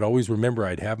days, I would always remember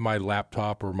I'd have my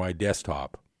laptop or my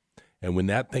desktop. And when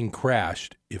that thing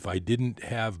crashed, if I didn't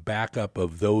have backup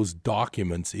of those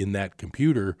documents in that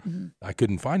computer, I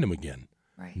couldn't find them again.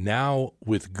 Right. Now,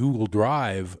 with Google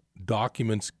Drive,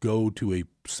 documents go to a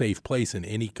safe place and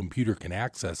any computer can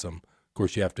access them. Of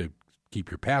course, you have to keep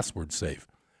your password safe.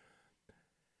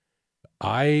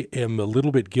 I am a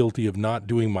little bit guilty of not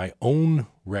doing my own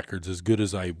records as good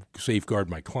as I safeguard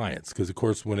my clients. Because, of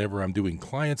course, whenever I'm doing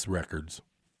clients' records,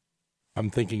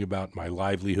 I'm thinking about my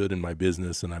livelihood and my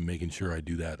business, and I'm making sure I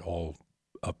do that all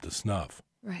up to snuff.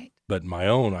 Right. But my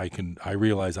own, I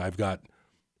realize I've got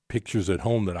pictures at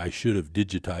home that I should have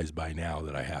digitized by now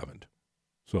that I haven't.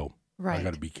 So I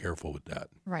got to be careful with that.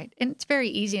 Right. And it's very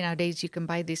easy nowadays. You can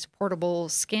buy these portable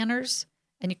scanners,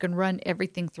 and you can run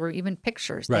everything through, even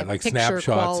pictures. Right, like snapshots,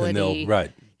 quality. And they'll,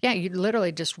 right. Yeah, you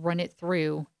literally just run it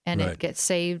through, and it gets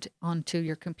saved onto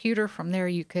your computer. From there,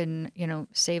 you can,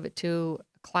 save it to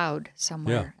cloud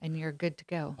somewhere, and you're good to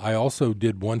go. I also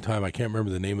did one time, I can't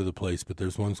remember the name of the place, but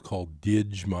there's ones called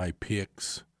Dig My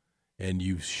Pics, and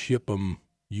you ship them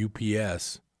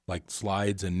UPS, like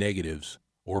slides and negatives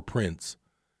or prints,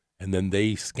 and then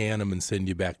they scan them and send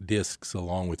you back discs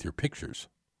along with your pictures.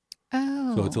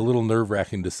 Oh. So it's a little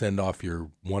nerve-wracking to send off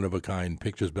your one-of-a-kind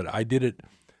pictures, but I did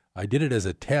it as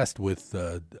a test with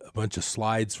a bunch of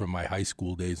slides from my high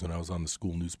school days when I was on the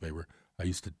school newspaper. I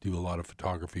used to do a lot of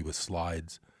photography with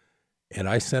slides, and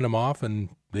I sent them off, and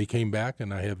they came back,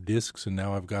 and I have discs, and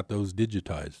now I've got those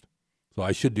digitized. So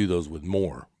I should do those with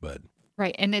more, but.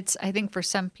 Right, and I think for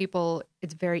some people,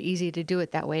 it's very easy to do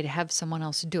it that way, to have someone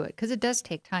else do it, because it does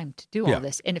take time to do all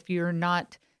this. And if you're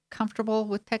not comfortable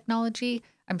with technology,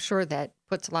 I'm sure that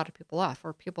puts a lot of people off,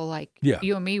 or people like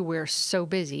you and me, we're so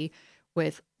busy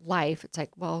with life. It's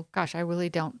like, well, gosh, I really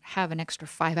don't have an extra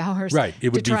 5 hours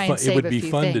it would to try and save it would be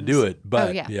fun things. to do it,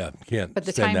 but can't. But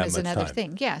the spend time that is much another time.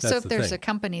 thing. Yeah. That's so if the there's thing. a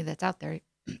company that's out there,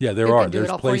 there are.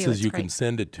 There's places you can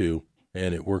send it to,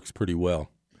 and it works pretty well.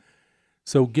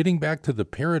 So getting back to the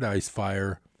Paradise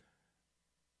Fire,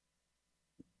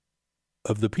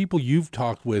 of the people you've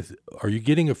talked with, are you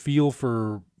getting a feel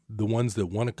for the ones that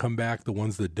want to come back, the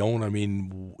ones that don't? I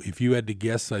mean, if you had to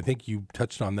guess, I think you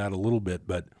touched on that a little bit,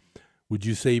 but would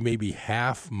you say maybe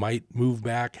half might move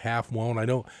back, half won't? I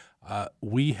know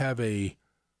we have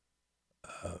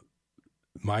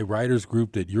my writers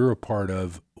group that you're a part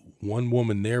of. One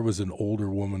woman there was an older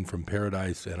woman from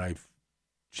Paradise, and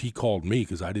she called me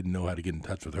because I didn't know how to get in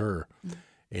touch with her.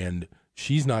 And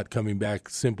she's not coming back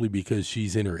simply because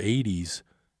she's in her 80s,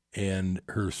 and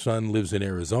her son lives in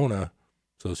Arizona,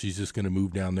 so she's just going to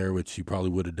move down there, which she probably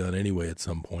would have done anyway at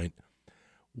some point.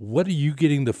 What are you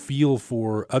getting the feel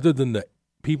for, other than the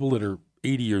people that are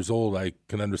 80 years old? I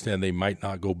can understand they might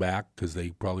not go back because they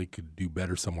probably could do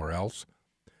better somewhere else.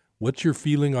 What's your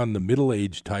feeling on the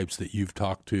middle-aged types that you've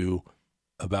talked to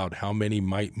about how many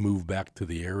might move back to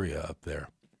the area up there?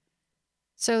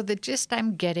 So the gist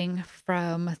I'm getting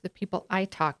from the people I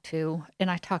talk to,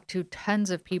 and I talk to tons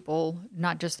of people,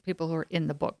 not just the people who are in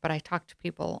the book, but I talk to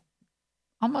people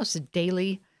almost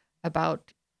daily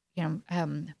about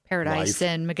Paradise life.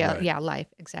 and Miguel. Right. Yeah, life,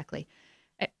 exactly.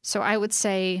 So I would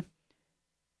say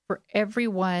for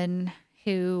everyone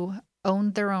who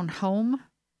owned their own home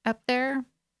up there,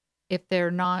 if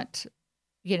they're not,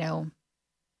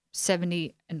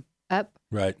 70 and up,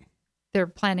 right, they're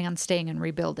planning on staying and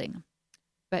rebuilding.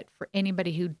 But for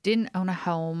anybody who didn't own a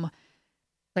home,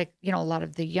 like, a lot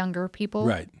of the younger people,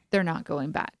 right, they're not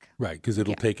going back. Right, because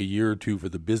it'll take a year or two for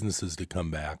the businesses to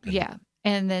come back. Yeah.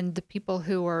 And then the people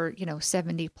who are,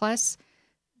 70 plus,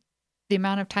 the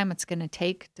amount of time it's going to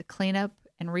take to clean up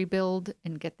and rebuild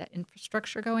and get that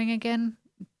infrastructure going again,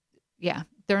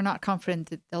 they're not confident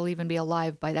that they'll even be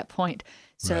alive by that point.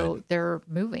 So they're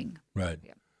moving. Right.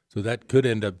 Yeah. So that could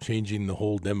end up changing the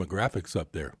whole demographics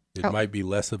up there. It might be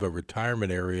less of a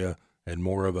retirement area and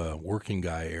more of a working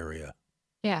guy area.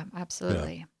 Yeah,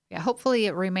 absolutely. Yeah, hopefully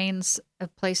it remains a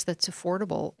place that's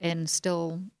affordable and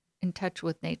still in touch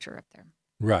with nature up there.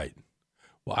 Right.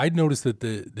 Well, I'd noticed that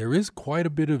there is quite a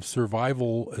bit of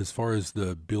survival as far as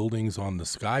the buildings on the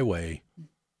Skyway.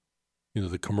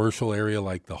 The commercial area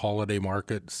like the Holiday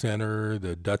Market Center,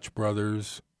 the Dutch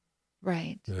Brothers.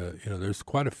 Right. There's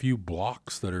quite a few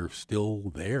blocks that are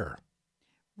still there.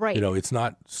 Right. It's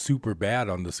not super bad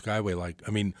on the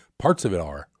Skyway. Parts of it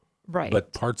are. Right.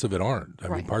 But parts of it aren't.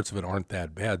 Parts of it aren't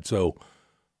that bad. So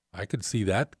I could see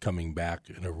that coming back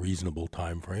in a reasonable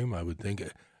time frame, I would think.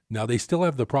 Now, they still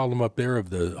have the problem up there of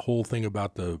the whole thing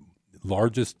about the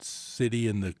largest city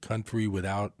in the country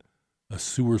without a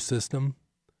sewer system.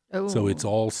 Oh. So it's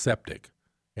all septic.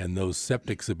 And those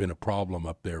septics have been a problem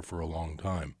up there for a long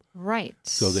time. Right.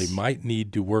 So they might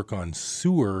need to work on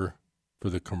sewer for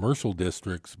the commercial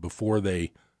districts before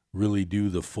they really do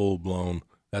the full-blown.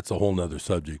 That's a whole nother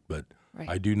subject, but Right.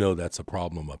 I do know that's a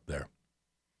problem up there.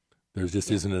 There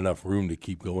just isn't enough room to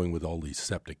keep going with all these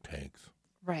septic tanks.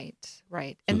 Right,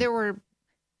 right. And there were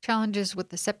challenges with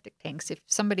the septic tanks. If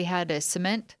somebody had a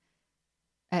cement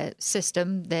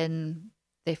system, then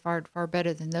they fared far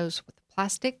better than those with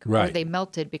plastic, or Right. they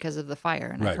melted because of the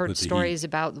fire. And Right, I've heard with the stories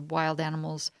about the wild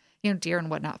animals, deer and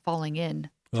whatnot, falling in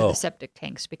to the septic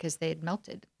tanks because they had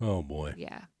melted. Oh, boy.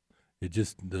 Yeah. It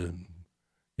just, the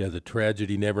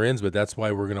tragedy never ends, but that's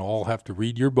why we're going to all have to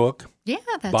read your book. Yeah,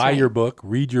 that's Buy right. your book,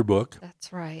 read your book.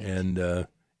 That's right. And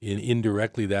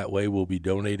indirectly that way we'll be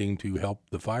donating to help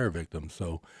the fire victims.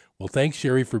 So, well, thanks,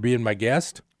 Sherry, for being my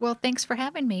guest. Well, thanks for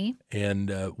having me.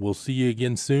 And we'll see you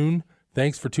again soon.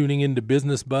 Thanks for tuning in to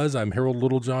Business Buzz. I'm Harold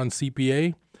Littlejohn,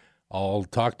 CPA. I'll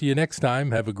talk to you next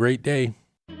time. Have a great day.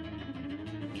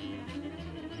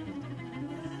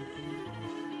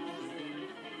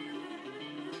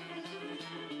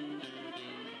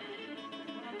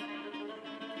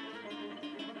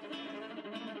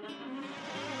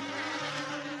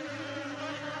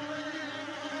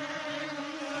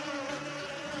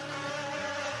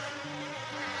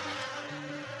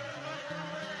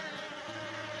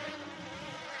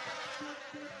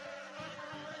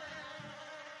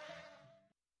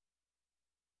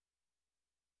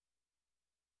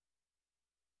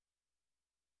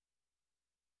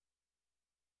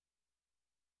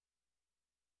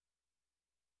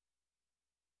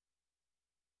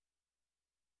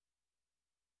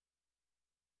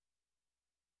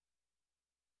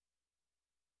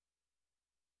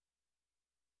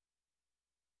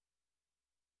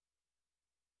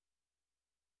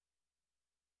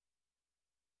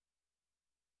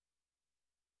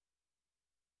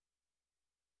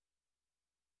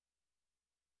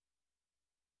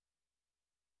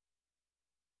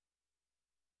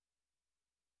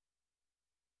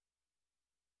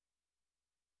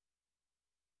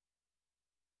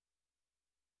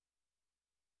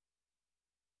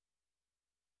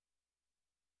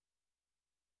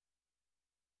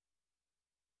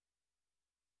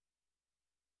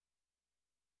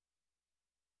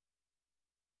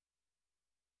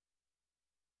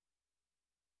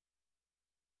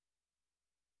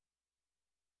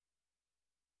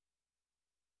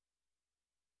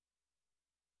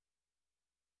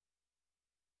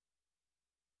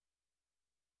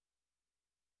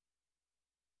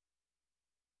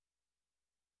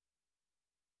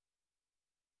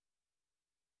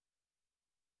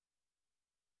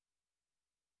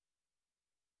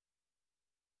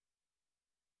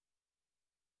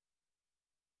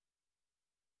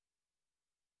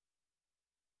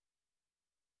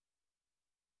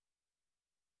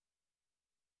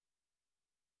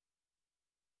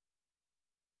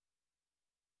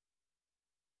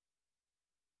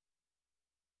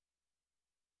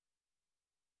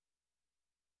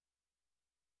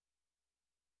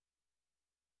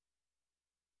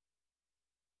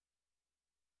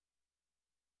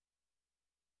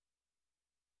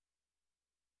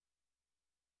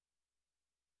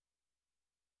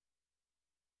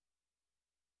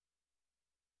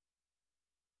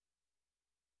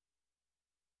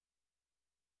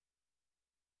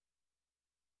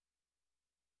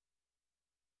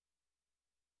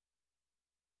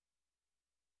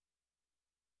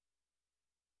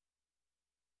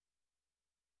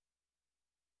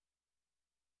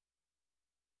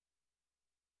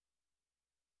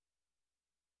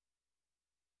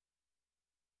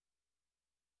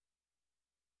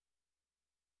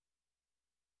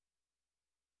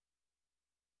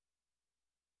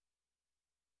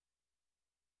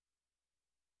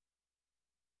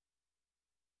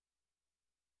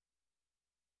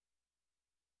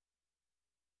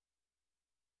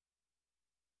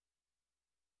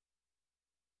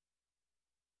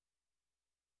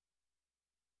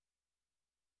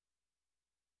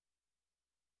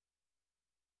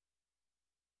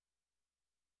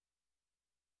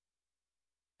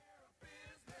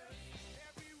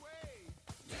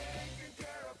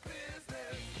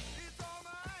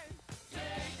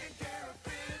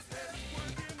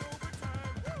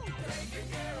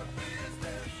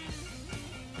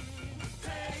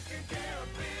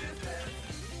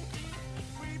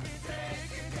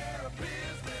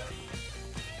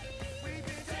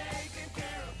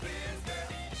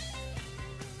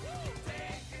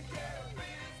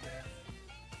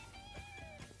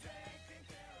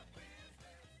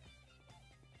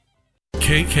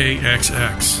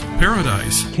 KKXX,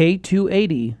 Paradise.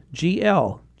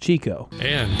 K280GL, Chico.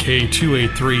 And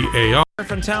K283AR.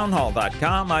 From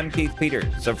townhall.com, I'm Keith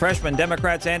Peters. A freshman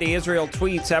Democrat's anti-Israel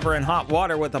tweets have her in hot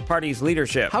water with the party's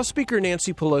leadership. House Speaker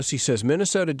Nancy Pelosi says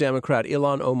Minnesota Democrat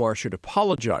Ilhan Omar should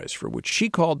apologize for what she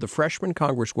called the freshman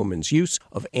congresswoman's use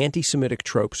of anti-Semitic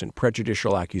tropes and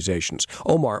prejudicial accusations.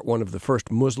 Omar, one of the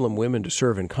first Muslim women to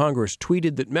serve in Congress,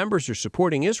 tweeted that members are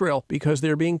supporting Israel because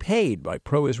they're being paid by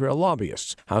pro-Israel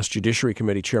lobbyists. House Judiciary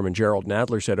Committee Chairman Gerald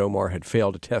Nadler said Omar had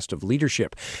failed a test of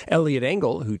leadership. Elliot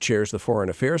Engel, who chairs the Foreign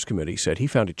Affairs Committee, said he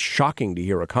found it shocking to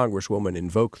hear a congresswoman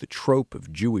invoke the trope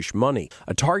of Jewish money.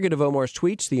 A target of Omar's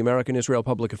tweets, the American Israel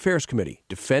Public Affairs Committee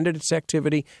defended its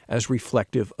activity as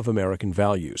reflective of American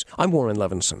values. I'm Warren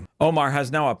Levinson. Omar has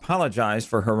now apologized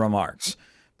for her remarks.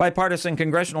 Bipartisan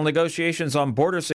congressional negotiations on border